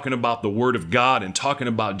and talking about the Word of God and talking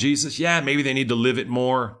about Jesus, yeah, maybe they need to live it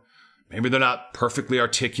more. Maybe they're not perfectly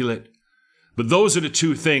articulate. But those are the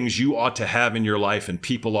two things you ought to have in your life and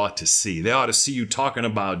people ought to see. They ought to see you talking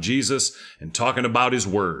about Jesus and talking about his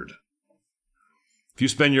Word. If you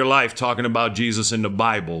spend your life talking about Jesus in the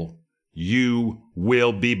Bible, you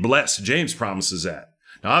will be blessed. James promises that.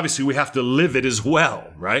 Now, obviously, we have to live it as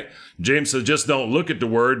well, right? James says, just don't look at the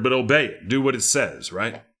Word, but obey it. Do what it says,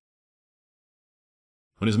 right?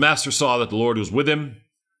 When his master saw that the Lord was with him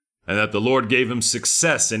and that the Lord gave him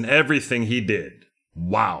success in everything he did.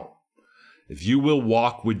 Wow. If you will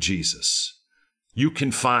walk with Jesus, you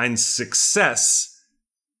can find success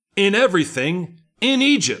in everything in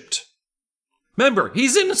Egypt. Remember,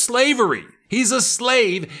 he's in slavery. He's a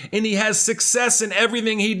slave, and he has success in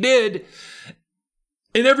everything he did.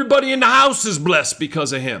 And everybody in the house is blessed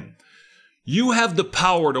because of him. You have the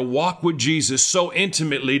power to walk with Jesus so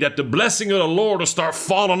intimately that the blessing of the Lord will start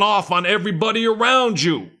falling off on everybody around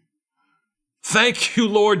you. Thank you,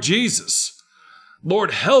 Lord Jesus.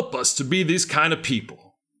 Lord, help us to be these kind of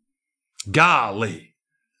people. Golly.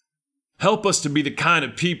 Help us to be the kind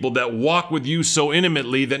of people that walk with you so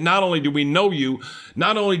intimately that not only do we know you,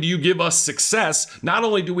 not only do you give us success, not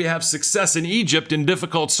only do we have success in Egypt in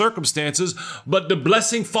difficult circumstances, but the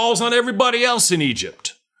blessing falls on everybody else in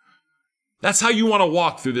Egypt. That's how you want to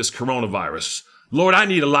walk through this coronavirus. Lord, I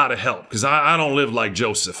need a lot of help because I don't live like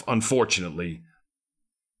Joseph, unfortunately,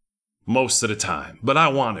 most of the time. But I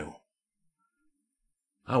want to.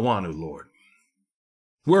 I want to, Lord.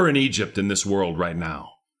 We're in Egypt in this world right now.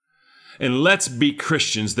 And let's be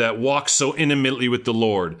Christians that walk so intimately with the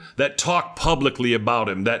Lord, that talk publicly about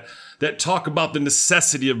him, that talk about the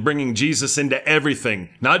necessity of bringing Jesus into everything,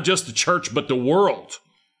 not just the church, but the world.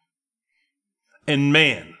 And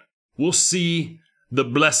man, we'll see the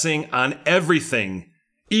blessing on everything,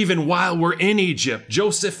 even while we're in Egypt.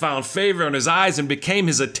 Joseph found favor in his eyes and became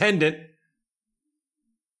his attendant.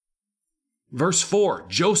 Verse 4,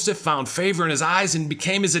 Joseph found favor in his eyes and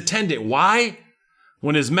became his attendant. Why?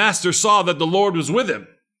 When his master saw that the Lord was with him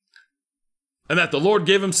and that the Lord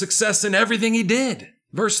gave him success in everything he did.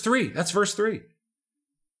 Verse 3, that's verse 3.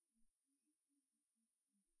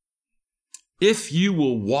 If you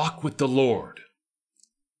will walk with the Lord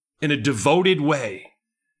in a devoted way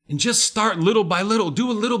and just start little by little, do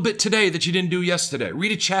a little bit today that you didn't do yesterday.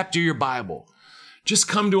 Read a chapter of your Bible. Just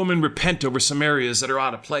come to him and repent over some areas that are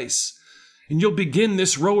out of place. And you'll begin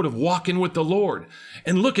this road of walking with the Lord.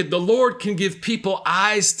 And look at the Lord can give people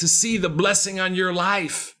eyes to see the blessing on your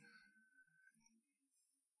life.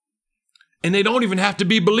 And they don't even have to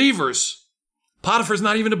be believers. Potiphar's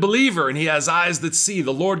not even a believer, and he has eyes that see.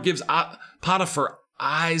 The Lord gives Potiphar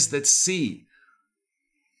eyes that see.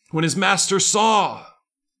 When his master saw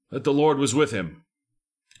that the Lord was with him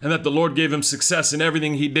and that the Lord gave him success in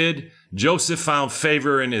everything he did, Joseph found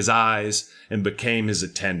favor in his eyes and became his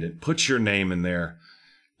attendant. Put your name in there.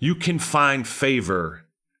 You can find favor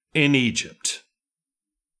in Egypt.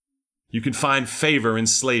 You can find favor in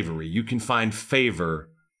slavery. You can find favor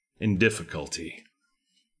in difficulty.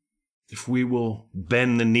 If we will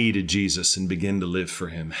bend the knee to Jesus and begin to live for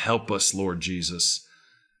him, help us, Lord Jesus,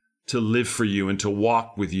 to live for you and to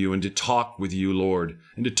walk with you and to talk with you, Lord,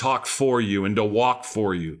 and to talk for you and to walk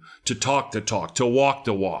for you, to talk, to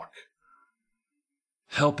walk.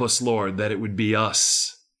 Help us, Lord, that it would be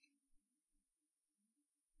us.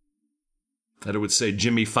 That it would say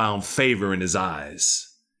Jimmy found favor in his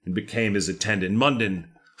eyes and became his attendant. Munden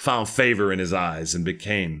found favor in his eyes and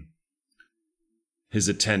became his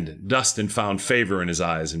attendant. Dustin found favor in his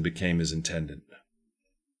eyes and became his attendant.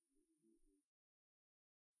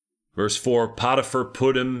 Verse 4, Potiphar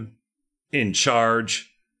put him in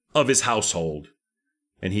charge of his household,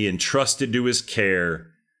 and he entrusted to his care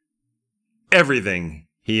everything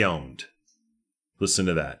he owned. Listen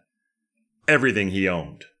to that. Everything he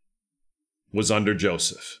owned was under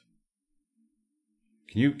Joseph.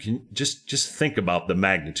 Can you just think about the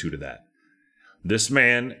magnitude of that? This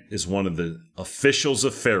man is one of the officials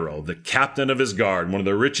of Pharaoh, the captain of his guard, one of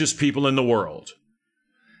the richest people in the world.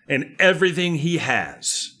 And everything he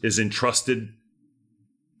has is entrusted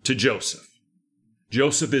to Joseph.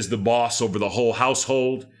 Joseph is the boss over the whole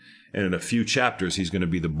household, and in a few chapters, he's going to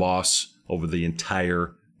be the boss over the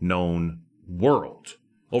entire known world,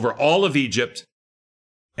 over all of Egypt.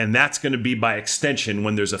 And that's going to be by extension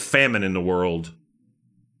when there's a famine in the world.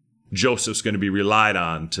 Joseph's going to be relied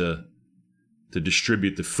on to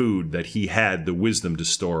distribute the food that he had the wisdom to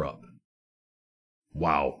store up.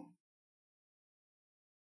 Wow.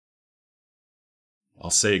 I'll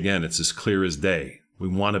say again, it's as clear as day. We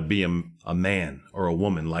want to be a man or a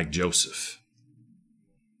woman like Joseph.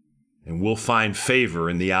 And we'll find favor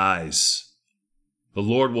in the eyes. The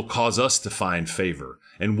Lord will cause us to find favor,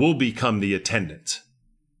 and we'll become the attendant.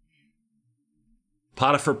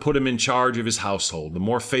 Potiphar put him in charge of his household. The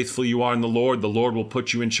more faithful you are in the Lord will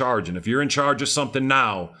put you in charge. And if you're in charge of something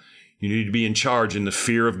now, you need to be in charge in the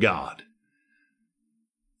fear of God.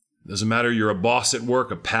 It doesn't matter you're a boss at work,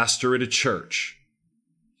 a pastor at a church.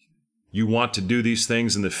 You want to do these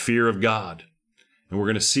things in the fear of God. And we're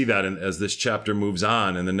going to see that as this chapter moves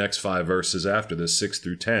on in the next 5 verses after this, 6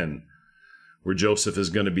 through 10, where Joseph is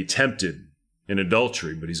going to be tempted in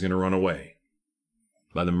adultery, but he's going to run away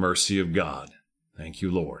by the mercy of God. Thank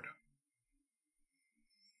you, Lord.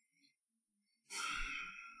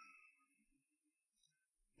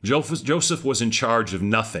 Joseph was in charge of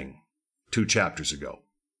nothing 2 chapters ago.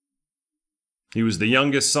 He was the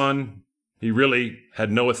youngest son. He really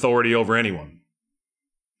had no authority over anyone.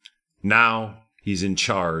 Now he's in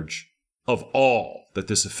charge of all that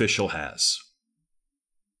this official has.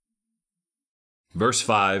 Verse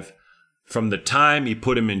 5, from the time he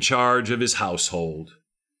put him in charge of his household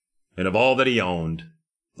and of all that he owned,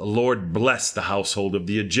 The Lord blessed the household of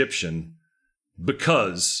the Egyptian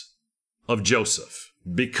because of Joseph,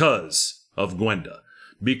 because of Gwenda,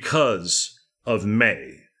 because of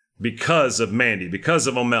May, because of Mandy, because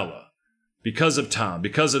of Omela, because of Tom,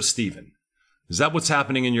 because of Stephen. Is that what's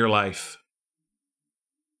happening in your life?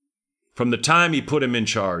 From the time he put him in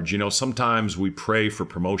charge, sometimes we pray for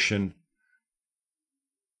promotion.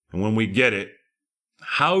 And when we get it,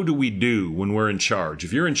 how do we do when we're in charge?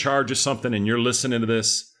 If you're in charge of something and you're listening to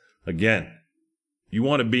this, again, you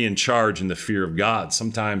want to be in charge in the fear of God.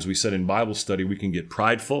 Sometimes we said in Bible study, we can get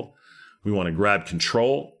prideful. We want to grab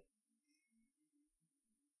control.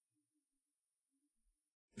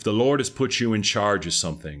 If the Lord has put you in charge of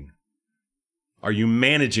something, are you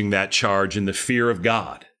managing that charge in the fear of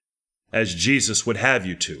God, as Jesus would have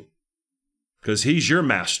you to? Because he's your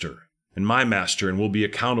master and my master, and we'll be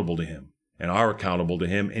accountable to him and are accountable to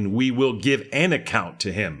him, and we will give an account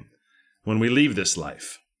to him when we leave this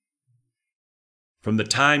life. From the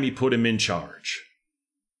time he put him in charge,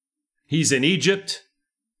 he's in Egypt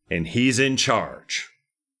and he's in charge.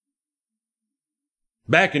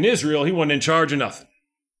 Back in Israel, he wasn't in charge of nothing.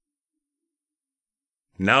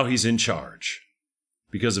 Now he's in charge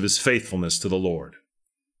because of his faithfulness to the Lord.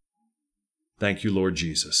 Thank you, Lord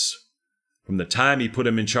Jesus. From the time he put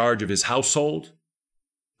him in charge of his household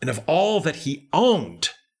and of all that he owned,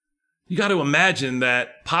 you got to imagine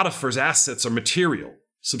that Potiphar's assets are material,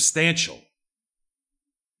 substantial.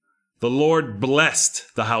 The Lord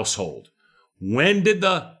blessed the household. When did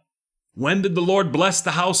the Lord bless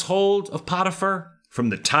the household of Potiphar? From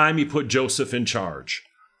the time he put Joseph in charge.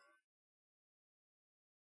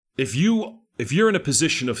 If you're in a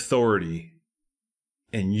position of authority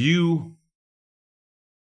and you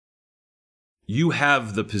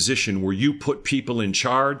have the position where you put people in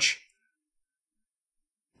charge,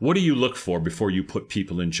 what do you look for before you put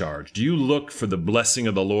people in charge? Do you look for the blessing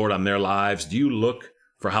of the Lord on their lives? Do you look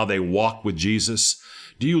for how they walk with Jesus?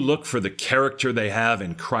 Do you look for the character they have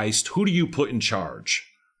in Christ? Who do you put in charge?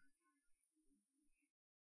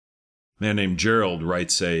 A man named Gerald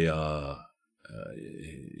writes he's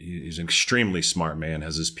an extremely smart man,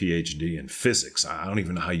 has his PhD in physics. I don't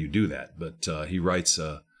even know how you do that, but he writes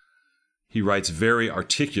very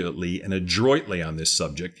articulately and adroitly on this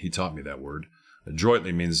subject. He taught me that word.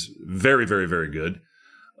 Adroitly means very, very, very good.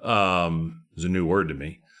 It's a new word to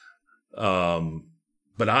me.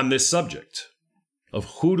 But on this subject of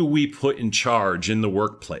who do we put in charge in the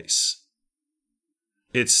workplace,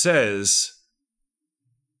 it says,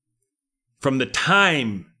 from the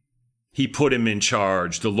time he put him in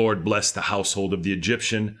charge, the Lord blessed the household of the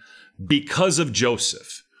Egyptian because of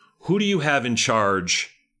Joseph. Who do you have in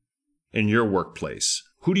charge in your workplace?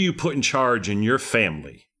 Who do you put in charge in your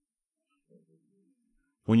family?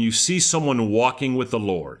 When you see someone walking with the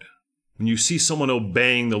Lord, when you see someone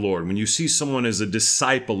obeying the Lord, when you see someone as a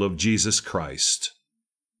disciple of Jesus Christ,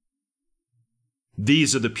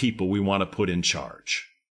 these are the people we want to put in charge.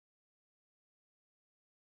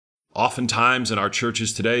 Oftentimes in our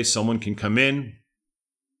churches today, someone can come in,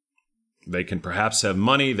 they can perhaps have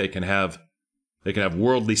money, they can have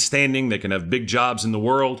worldly standing, they can have big jobs in the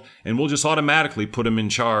world, and we'll just automatically put them in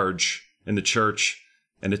charge in the church,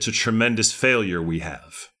 and it's a tremendous failure we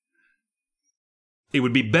have. It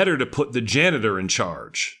would be better to put the janitor in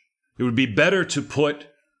charge. It would be better to put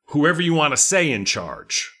whoever you want to say in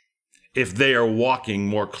charge if they are walking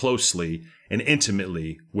more closely and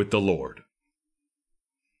intimately with the Lord.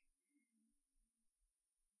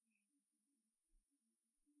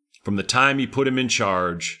 From the time he put him in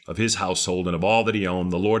charge of his household and of all that he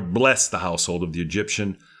owned, the Lord blessed the household of the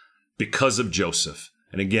Egyptian because of Joseph.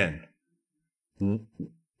 And again,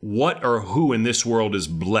 what or who in this world is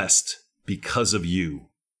blessed because of you?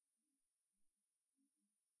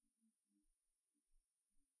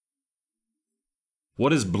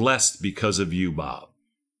 What is blessed because of you, Bob?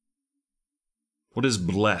 What is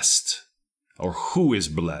blessed, or who is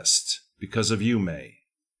blessed because of you, May?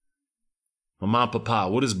 Mama, Papa,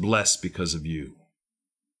 what is blessed because of you?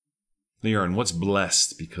 Leon, what's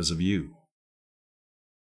blessed because of you?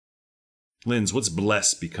 Linz, what's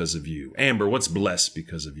blessed because of you? Amber, what's blessed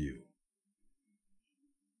because of you?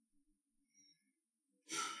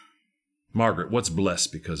 Margaret, what's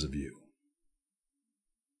blessed because of you?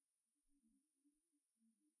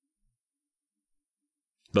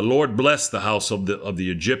 The Lord blessed the house of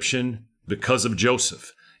the Egyptian because of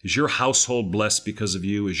Joseph. Is your household blessed because of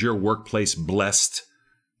you? Is your workplace blessed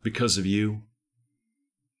because of you?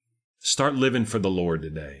 Start living for the Lord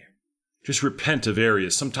today. Just repent of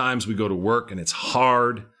areas. Sometimes we go to work and it's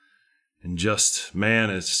hard and just,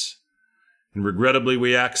 and regrettably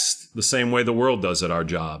we act the same way the world does at our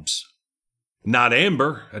jobs. Not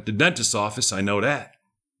Amber at the dentist's office, I know that.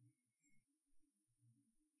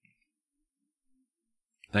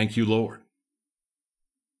 Thank you, Lord.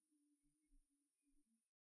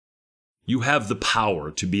 You have the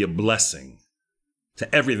power to be a blessing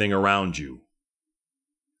to everything around you.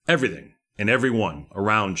 Everything and everyone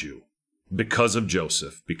around you because of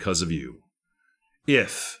Joseph, because of you.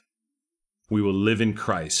 If we will live in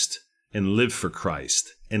Christ and live for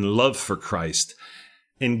Christ and love for Christ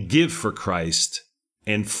and give for Christ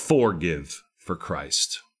and forgive for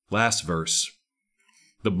Christ. Last verse.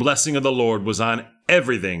 The blessing of the Lord was on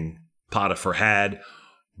everything Potiphar had,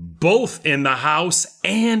 both in the house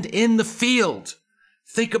and in the field.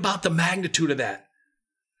 Think about the magnitude of that.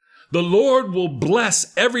 The Lord will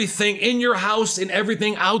bless everything in your house and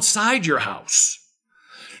everything outside your house.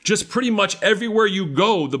 Just pretty much everywhere you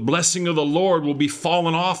go, the blessing of the Lord will be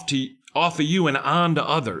falling off of you and on to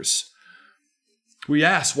others. We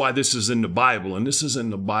ask why this is in the Bible, and this is in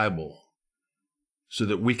the Bible so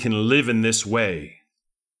that we can live in this way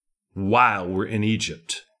while we're in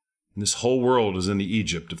Egypt. And this whole world is in the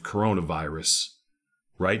Egypt of coronavirus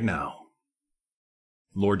right now.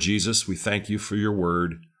 Lord Jesus, we thank you for your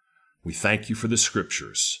word. We thank you for the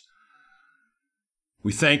scriptures.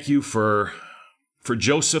 We thank you for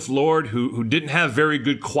Joseph, Lord, who didn't have very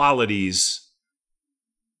good qualities,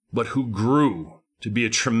 but who grew to be a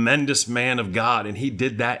tremendous man of God. And he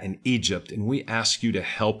did that in Egypt. And we ask you to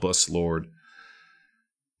help us, Lord,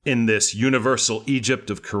 in this universal Egypt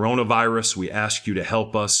of coronavirus. We ask you to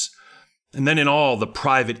help us. And then in all the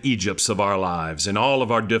private Egypts of our lives, in all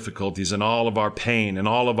of our difficulties, and all of our pain, and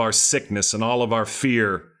all of our sickness, and all of our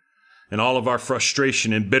fear, and all of our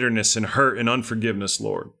frustration and bitterness and hurt and unforgiveness,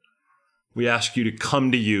 Lord. We ask you to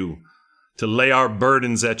come to you, to lay our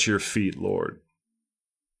burdens at your feet, Lord.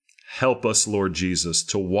 Help us, Lord Jesus,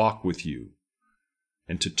 to walk with you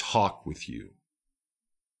and to talk with you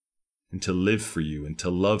and to live for you and to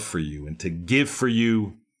love for you and to give for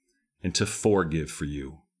you and to forgive for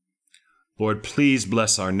you. Lord, please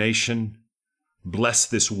bless our nation. Bless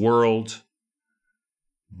this world.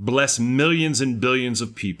 Bless millions and billions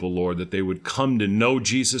of people, Lord, that they would come to know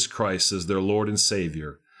Jesus Christ as their Lord and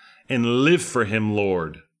Savior and live for him,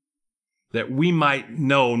 Lord, that we might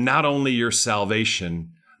know not only your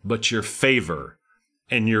salvation, but your favor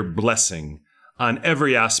and your blessing on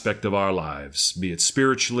every aspect of our lives, be it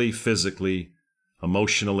spiritually, physically,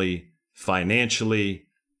 emotionally, financially,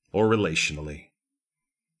 or relationally.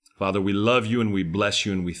 Father, we love you and we bless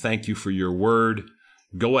you and we thank you for your word.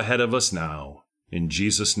 Go ahead of us now. In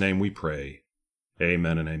Jesus' name we pray.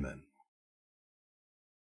 Amen and amen.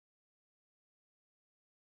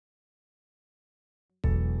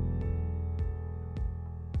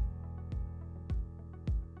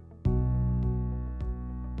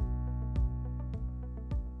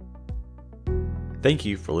 Thank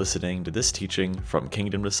you for listening to this teaching from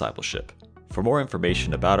Kingdom Discipleship. For more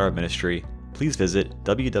information about our ministry, please visit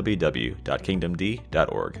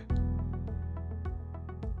www.kingdomd.org.